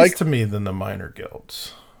surprise to me than the minor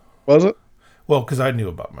guilds. Was it? Well, because I knew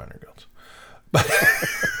about minor guilds.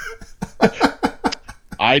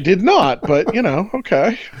 I did not, but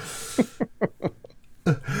okay.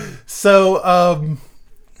 So,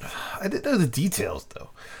 I didn't know the details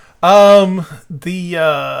though.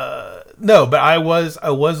 No, but I was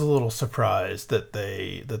a little surprised that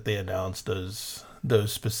they announced those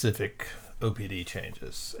specific OPD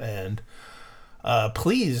changes, and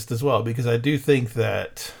pleased as well, because I do think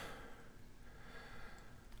that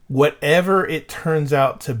whatever it turns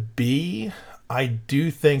out to be, I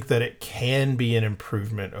do think that it can be an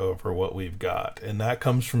improvement over what we've got, and that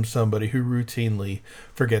comes from somebody who routinely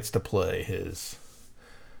forgets to play his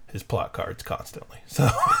plot cards constantly. So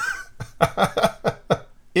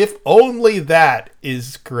if only that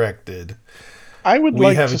is corrected,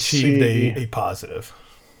 we have achieved a positive.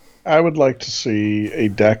 I would like to see a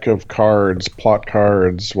deck of cards, plot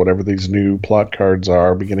cards, whatever these new plot cards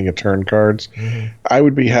are, beginning of turn cards. Mm-hmm. I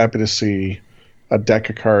would be happy to see a deck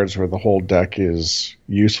of cards where the whole deck is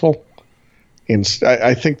useful.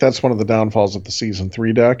 I think that's one of the downfalls of the Season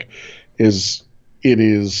 3 deck,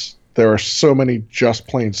 there are so many just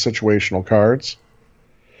plain situational cards.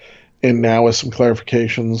 And now with some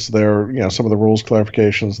clarifications, some of the rules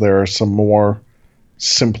clarifications, there are some more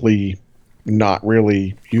simply not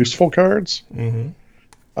really useful cards. Mm-hmm.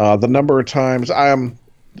 The number of times I'm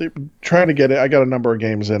trying to get it, I got a number of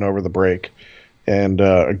games in over the break, and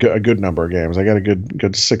a good number of games. I got a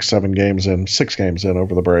good 6 games in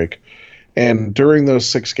over the break. And during those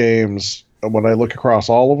 6 games, when I look across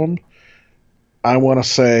all of them, I want to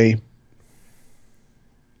say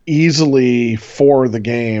easily 4 of the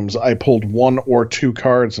games I pulled 1 or 2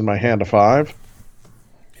 cards in my hand of 5.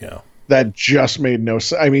 Yeah. That just made no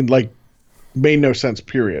sense. I mean, made no sense,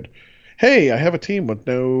 period. Hey, I have a team with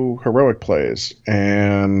no heroic plays,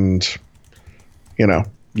 and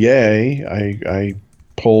yay, I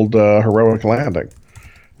pulled heroic landing.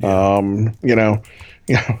 Yeah.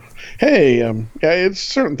 Hey, yeah, it's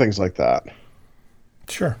certain things like that.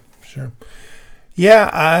 Sure. Yeah,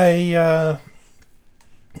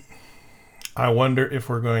 I wonder if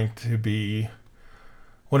we're going to be,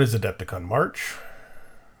 what is Adepticon, March.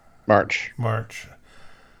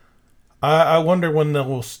 I wonder when they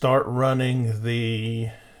will start running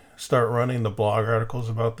the blog articles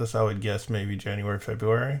about this. I would guess maybe January,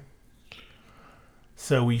 February.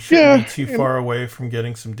 So we shouldn't be too far away from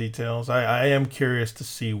getting some details. I am curious to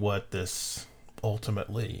see what this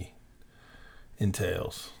ultimately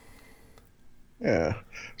entails. Yeah.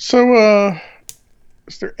 So,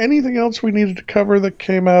 is there anything else we needed to cover that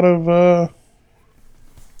came out of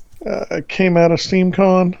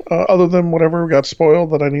Steamcon, other than whatever got spoiled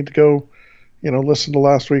that I need to go, listen to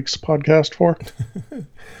last week's podcast for?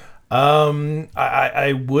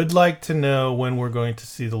 I would like to know when we're going to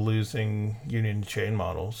see the losing Union Chain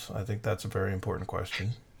models. I think that's a very important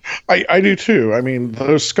question. I do too. I mean,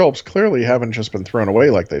 those sculpts clearly haven't just been thrown away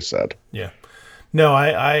like they said. Yeah. No,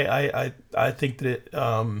 I think that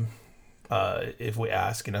if we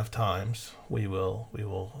ask enough times, we'll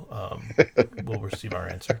receive our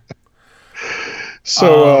answer.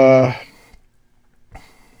 So,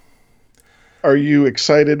 are you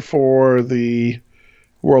excited for the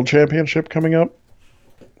World Championship coming up?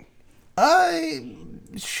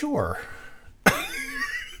 Sure.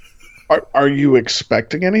 Are you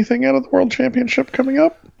expecting anything out of the World Championship coming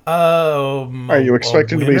up? Are you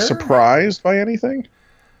expecting to be surprised by anything?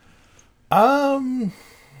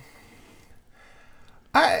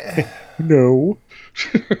 No.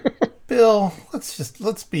 Bill,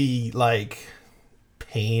 let's be like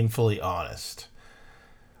painfully honest.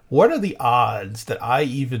 What are the odds that I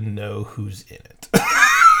even know who's in it?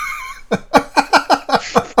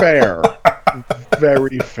 Fair.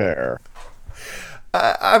 Very fair.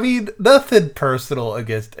 I mean, nothing personal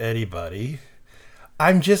against anybody.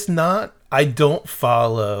 I'm just not. I don't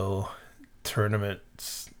follow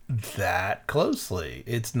tournaments that closely.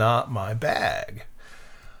 It's not my bag.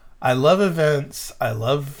 I love events. I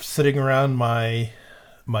love sitting around my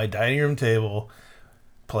dining room table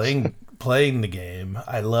playing the game.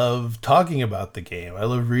 I love talking about the game. I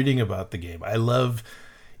love reading about the game. I love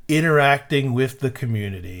interacting with the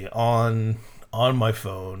community on my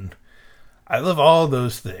phone. I love all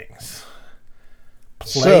those things.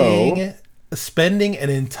 Spending an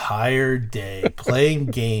entire day playing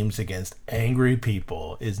games against angry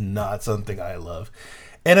people is not something I love.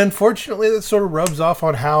 And unfortunately, that sort of rubs off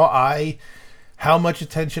on how much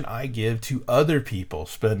attention I give to other people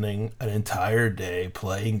spending an entire day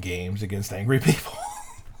playing games against angry people.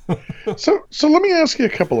 So let me ask you a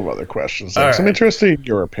couple of other questions. Right. I'm interested in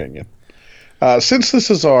your opinion. Since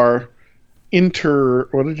this is our I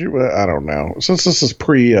don't know. Since this is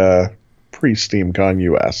pre-Steamcon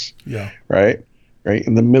US. Yeah. Right? Right?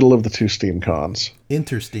 In the middle of the two Steamcons.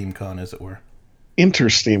 interSteamcon, as it were.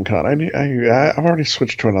 interSteamcon. I've already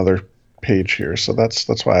switched to another page here, so that's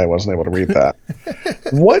why I wasn't able to read that.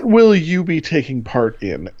 What will you be taking part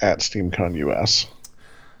in at Steamcon US?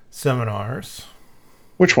 Seminars.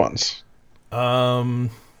 Which ones? You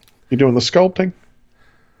doing the sculpting?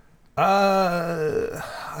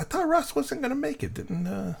 I thought Russ wasn't going to make it.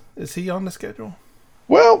 Is he on the schedule?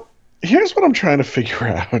 Well, here's what I'm trying to figure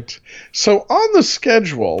out. So on the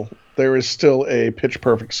schedule, there is still a pitch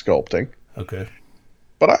perfect sculpting. Okay.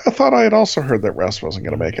 But I thought I had also heard that Russ wasn't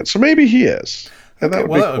going to make it. So maybe he is. And that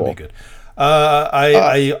would be cool. Would be good.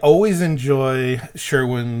 I always enjoy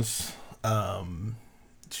Sherwin's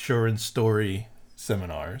story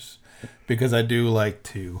seminars because I do like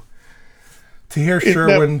to hear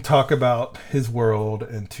Sherwin talk about his world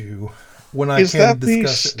and when I can discuss it. Is that the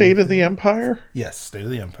State of the Empire? Yes, State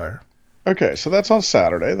of the Empire. Okay, so that's on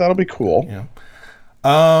Saturday. That'll be cool. Yeah.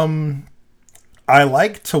 I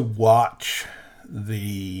like to watch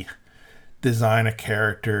the design a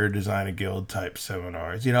character, design a guild type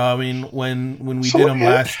seminars. You know, I mean, when we did them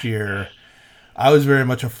last year, I was very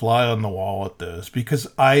much a fly on the wall at those because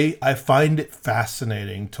I find it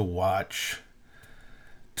fascinating to watch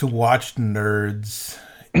nerds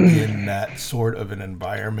in that sort of an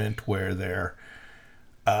environment where they're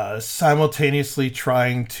simultaneously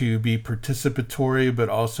trying to be participatory, but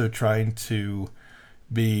also trying to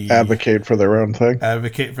advocate for their own thing.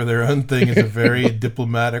 Advocate for their own thing is a very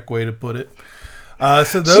diplomatic way to put it.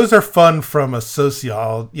 So those are fun from a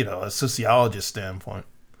sociologist standpoint.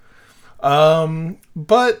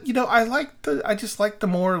 But I just like the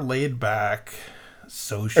more laid back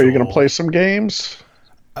social. Are you going to play some games?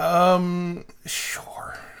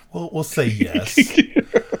 Sure. We'll say yes.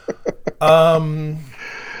 Now,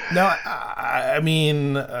 I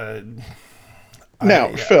mean.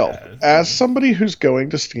 Phil, as somebody who's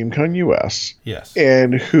going to Steamcon US, yes,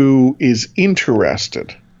 and who is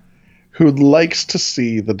interested, who likes to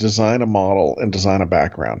see the design a model and design a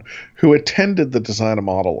background, who attended the design a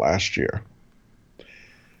model last year.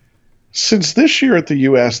 Since this year at the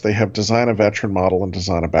US, they have design a veteran model and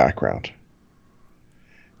design a background.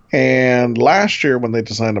 And last year when they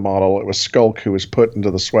designed a model, it was Skulk who was put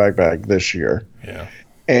into the swag bag this year. Yeah.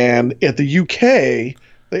 And at the UK,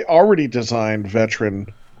 they already designed veteran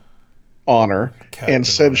honor and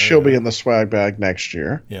said she'll be in the swag bag next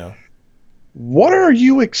year. Yeah. What are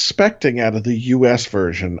you expecting out of the US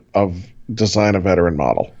version of design a veteran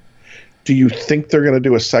model? Do you think they're going to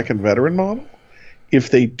do a second veteran model?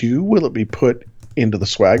 If they do, will it be put into the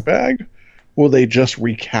swag bag? Will they just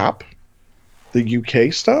recap the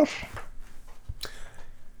UK stuff?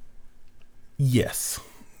 Yes.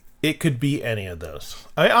 It could be any of those.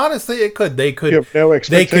 Honestly, it could. They could. You have no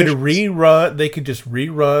expectations? They could rerun. They could just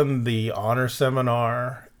rerun the honor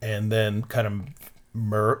seminar and then kind of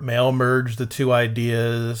mail merge the two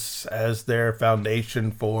ideas as their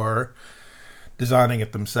foundation for designing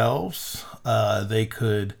it themselves. They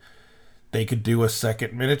could do a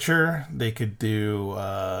second miniature. They could do.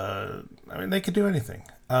 They could do anything.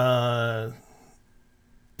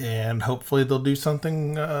 And hopefully they'll do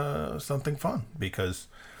something fun because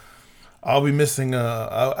I'll be missing.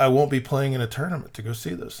 I won't be playing in a tournament to go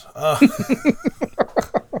see this.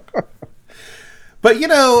 But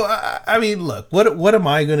look. What am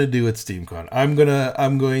I going to do at Steamcon?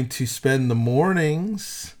 I'm going to spend the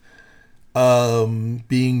mornings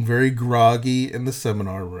being very groggy in the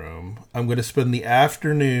seminar room. I'm going to spend the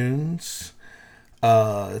afternoons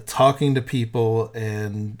talking to people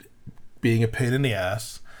and being a pain in the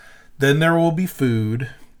ass. Then there will be food.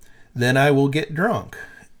 Then I will get drunk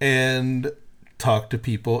and talk to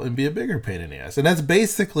people and be a bigger pain in the ass. And that's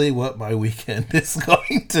basically what my weekend is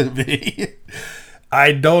going to be.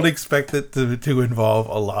 I don't expect it to involve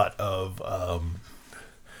a lot of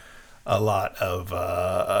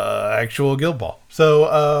actual Guild Ball.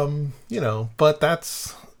 So, but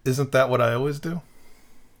isn't that what I always do?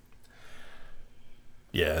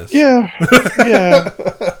 Yes. Yeah. Yeah.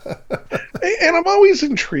 And I'm always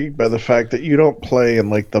intrigued by the fact that you don't play in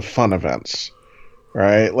like the fun events,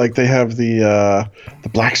 right? Like they have the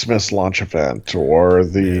blacksmith's launch event or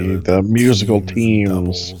the musical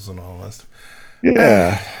teams and all that stuff.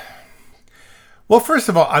 Yeah. Well, first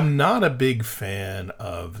of all, I'm not a big fan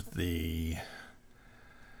of the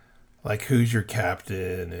like who's your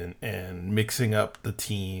captain and mixing up the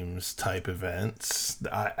teams type events.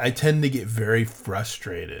 I tend to get very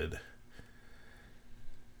frustrated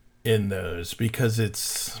in those because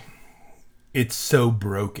it's so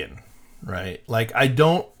broken, right? Like I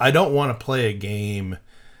don't want to play a game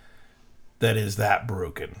that is that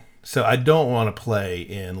broken. So I don't want to play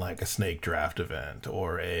in like a snake draft event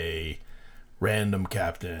or a random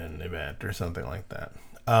captain event or something like that.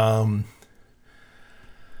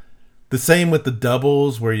 The same with the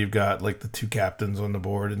doubles where you've got like the two captains on the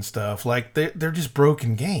board and stuff. Like they're just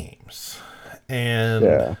broken games. And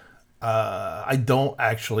Yeah. I don't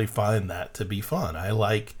actually find that to be fun.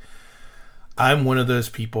 I'm one of those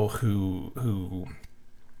people who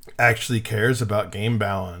actually cares about game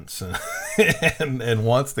balance and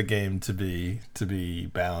wants the game to be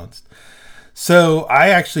balanced. So I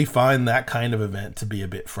actually find that kind of event to be a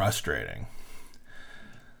bit frustrating.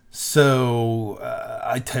 So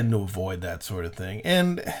I tend to avoid that sort of thing.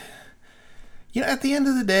 And at the end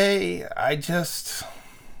of the day, I just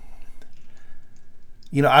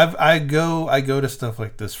I go to stuff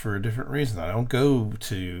like this for a different reason. I don't go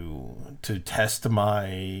to test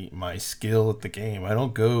my skill at the game. I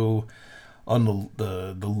don't go on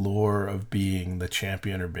the lure of being the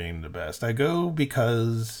champion or being the best. I go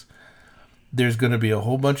because there's going to be a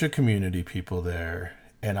whole bunch of community people there,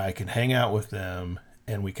 and I can hang out with them,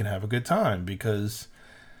 and we can have a good time. Because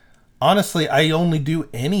honestly, I only do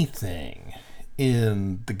anything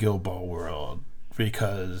in the Guild Ball world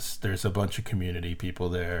because there's a bunch of community people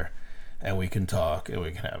there and we can talk and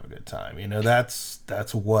we can have a good time. That's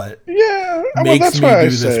what makes me do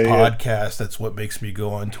this podcast. That's what makes me go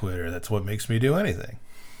on Twitter. That's what makes me do anything.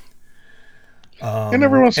 And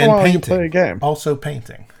every once in a while you play a game. Also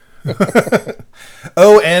painting.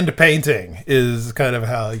 And painting is kind of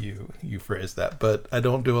how you phrase that. But I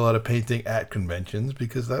don't do a lot of painting at conventions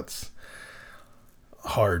because that's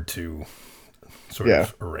hard to sort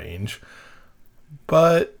of arrange.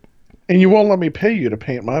 And you won't let me pay you to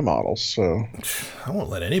paint my models, so I won't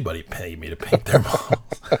let anybody pay me to paint their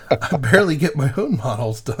models. I barely get my own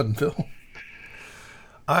models done, Bill.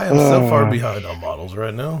 I am so far behind on models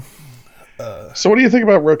right now. So what do you think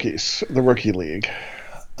about rookies, the rookie league?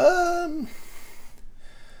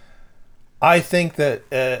 I think that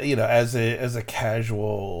as a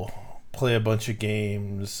casual play a bunch of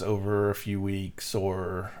games over a few weeks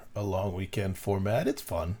or a long weekend format, it's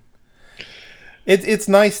fun. It's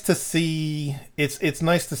nice to see. It's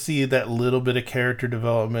nice to see that little bit of character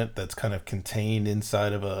development that's kind of contained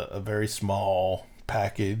inside of a very small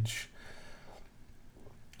package,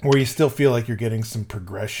 where you still feel like you're getting some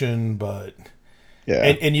progression, but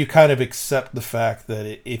and you kind of accept the fact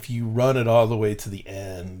that if you run it all the way to the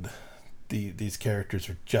end, these characters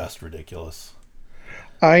are just ridiculous.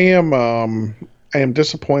 I am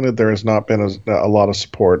disappointed there has not been a lot of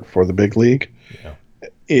support for the big league. Yeah.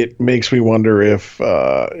 It makes me wonder if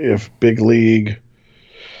Big League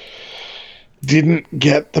didn't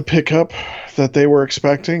get the pickup that they were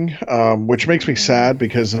expecting, which makes me sad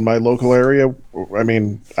because in my local area, I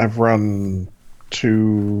mean, I've run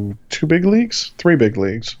three big leagues,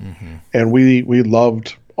 and we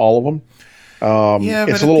loved all of them.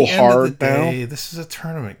 It's a little hard now. This is a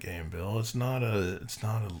tournament game, Bill. It's not a.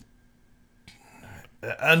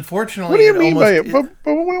 Unfortunately, what do you mean by it? But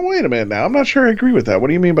wait a minute now. I'm not sure I agree with that. What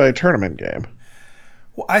do you mean by a tournament game?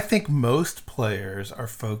 Well, I think most players are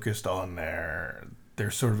focused on their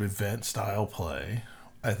sort of event style play.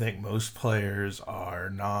 I think most players are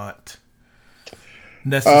not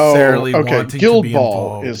necessarily wanting Guild to be Ball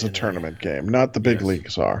involved is a tournament game, not the big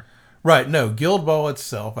leagues are. Right. No, Guild Ball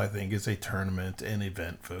itself, I think, is a tournament and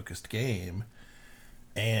event focused game.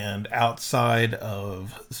 And outside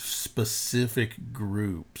of specific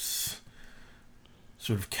groups,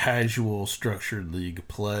 sort of casual structured league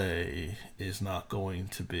play is not going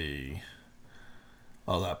to be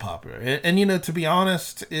all that popular. And you know, to be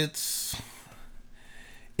honest, it's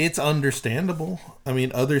understandable. I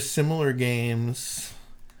mean, other similar games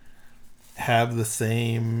have the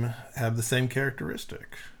same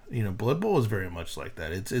characteristic. You know, Blood Bowl is very much like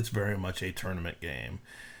that. It's very much a tournament game,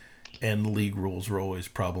 and the league rules were always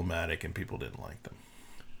problematic, and people didn't like them.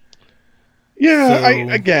 Yeah,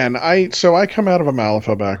 I come out of a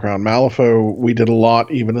Malifaux background. Malifaux, we did a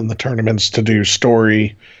lot, even in the tournaments, to do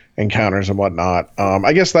story encounters and whatnot.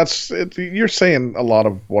 I guess you're saying a lot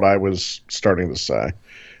of what I was starting to say.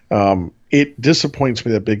 It disappoints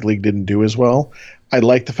me that Big League didn't do as well. I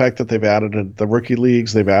like the fact that they've added the rookie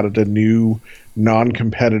leagues. They've added a new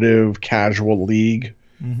non-competitive casual league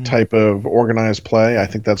type of organized play. I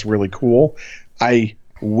think that's really cool. I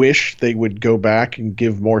wish they would go back and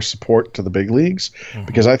give more support to the big leagues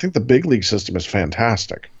because I think the big league system is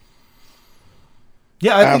fantastic.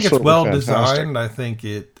 Yeah, I think it's well designed. I think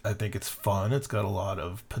it's fun. It's got a lot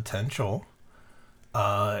of potential.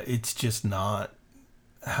 It's just not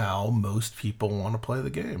how most people want to play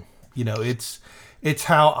the game. You know, it's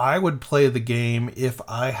how I would play the game if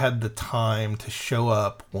I had the time to show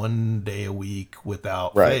up one day a week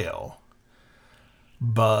without fail.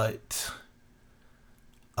 But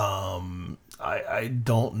I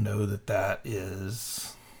don't know that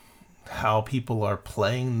is how people are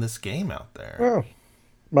playing this game out there. Well,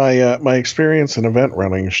 my experience in event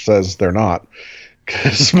running says they're not,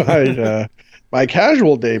 because my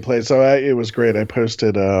casual day play. So it was great. I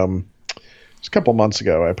posted a couple months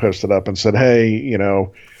ago. I posted up and said, "Hey, you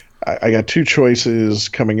know, I got two choices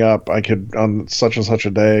coming up. I could, on such and such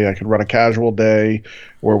a day, I could run a casual day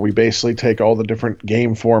where we basically take all the different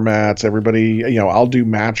game formats. Everybody, you know, I'll do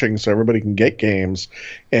matching so everybody can get games,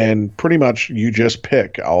 and pretty much you just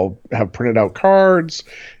pick. I'll have printed out cards.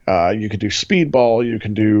 You could do speedball. You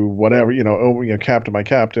can do whatever, captain by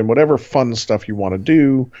captain, whatever fun stuff you want to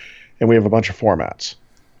do. And we have a bunch of formats.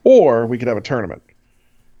 Or we could have a tournament."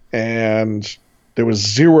 And there was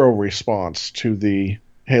zero response to the,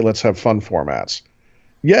 "Hey, let's have fun" formats.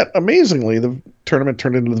 Yet, amazingly, the tournament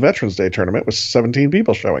turned into the Veterans Day tournament with 17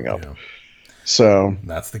 people showing up. Yeah. So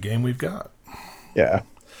that's the game we've got. Yeah.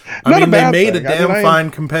 I mean, they made a damn fine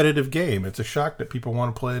competitive game. It's a shock that people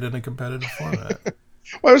want to play it in a competitive format.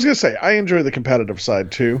 Well, I was going to say, I enjoy the competitive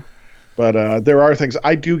side too. But there are things.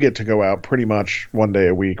 I do get to go out pretty much one day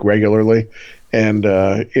a week regularly. And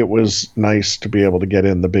it was nice to be able to get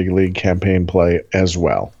in the big league campaign play as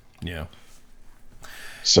well. Yeah.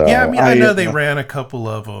 So yeah, I mean, I know they ran a couple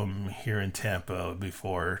of them here in Tampa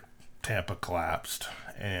before Tampa collapsed,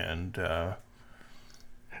 and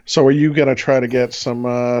so are you going to try to get some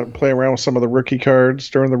play around with some of the rookie cards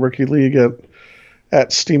during the rookie league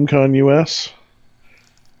at Steamcon US,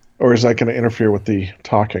 or is that going to interfere with the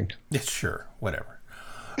talking? Yeah, sure, whatever.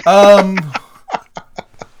 I'm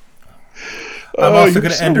also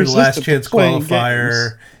going to enter the last chance qualifier.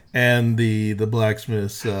 Games. And the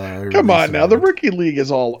blacksmiths. Come on now, the rookie league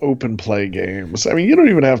is all open play games. I mean, you don't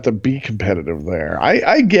even have to be competitive there.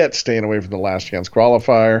 I get staying away from the last chance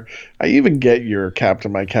qualifier. I even get your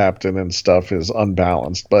captain my captain and stuff is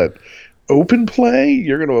unbalanced. But open play,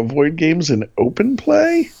 you're going to avoid games in open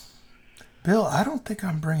play? Bill, I don't think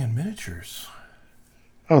I'm bringing miniatures.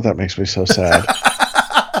 Oh, that makes me so sad.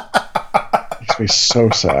 Makes me so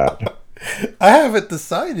sad. I haven't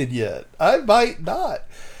decided yet. I might not.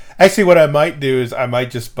 Actually, what I might do is I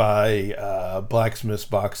might just buy Blacksmith's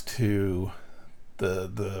Box 2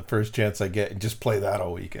 the first chance I get and just play that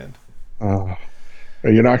all weekend. Oh.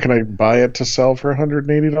 You're not going to buy it to sell for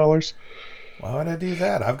 $180? Why would I do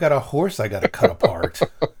that? I've got a horse I got to cut apart.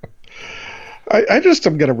 I'm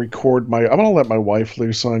going to record I'm going to let my wife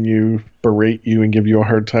loose on you, berate you, and give you a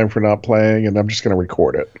hard time for not playing, and I'm just going to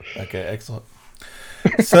record it. Okay, excellent.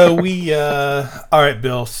 So all right,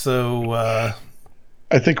 Bill, so...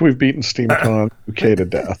 I think we've beaten Steamcon UK to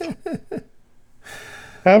death.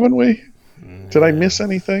 Haven't we? Did I miss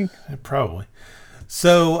anything? Probably.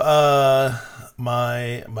 So,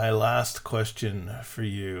 my last question for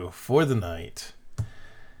you for the night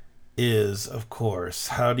is, of course,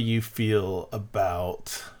 how do you feel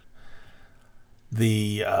about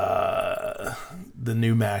the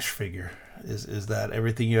new MASH figure? Is that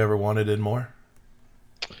everything you ever wanted and more?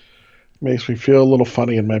 Makes me feel a little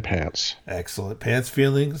funny in my pants. Excellent. Pants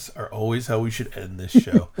feelings are always how we should end this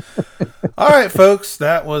show. All right, folks.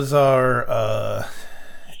 That was our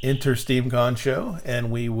interSteamcon show.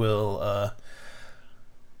 And we will...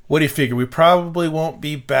 what do you figure? We probably won't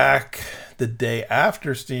be back the day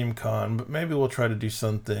after Steamcon, but maybe we'll try to do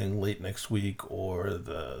something late next week or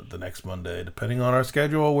the next Monday, depending on our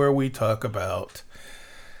schedule, where we talk about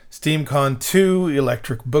Steamcon 2,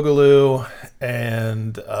 Electric Boogaloo,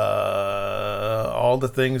 and all the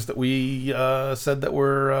things that we said that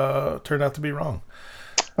were turned out to be wrong.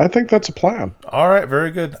 I think that's a plan. All right, very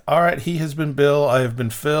good. All right, he has been Bill. I have been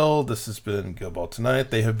Phil. This has been Guild Ball Tonight.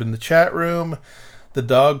 They have been the chat room. The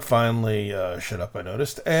dog finally shut up, I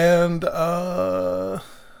noticed. And good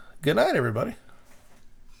night, everybody.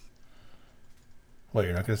 What,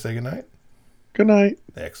 you're not going to say good night? Good night.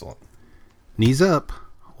 Excellent. Knees up.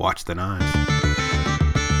 Watch the knives.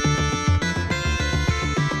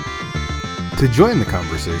 To join the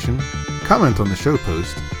conversation, comment on the show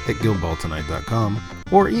post at guildballtonight.com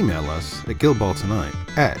or email us at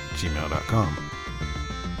guildballtonight@gmail.com.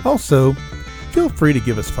 Also, feel free to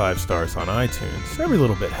give us 5 stars on iTunes. Every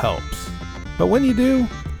little bit helps. But when you do,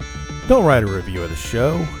 don't write a review of the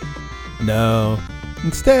show. No.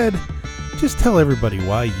 Instead, just tell everybody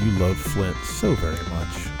why you love Flint so very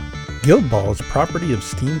much. Guild Ball is property of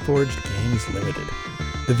Steamforged Games Limited.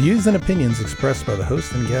 The views and opinions expressed by the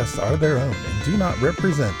host and guests are their own and do not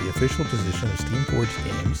represent the official position of Steamforged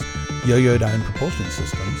Games, Yo-Yo-Dyne Propulsion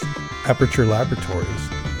Systems, Aperture Laboratories,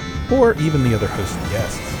 or even the other hosts and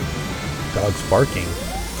guests. Dogs barking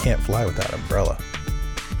can't fly without umbrella.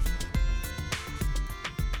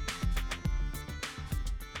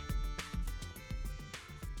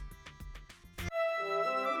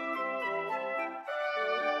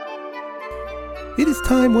 It is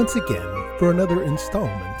time once again for another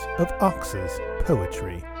installment of Ox's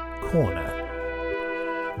Poetry Corner.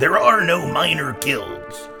 There are no minor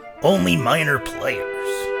guilds, only minor players.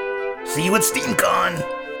 See you at Steamcon!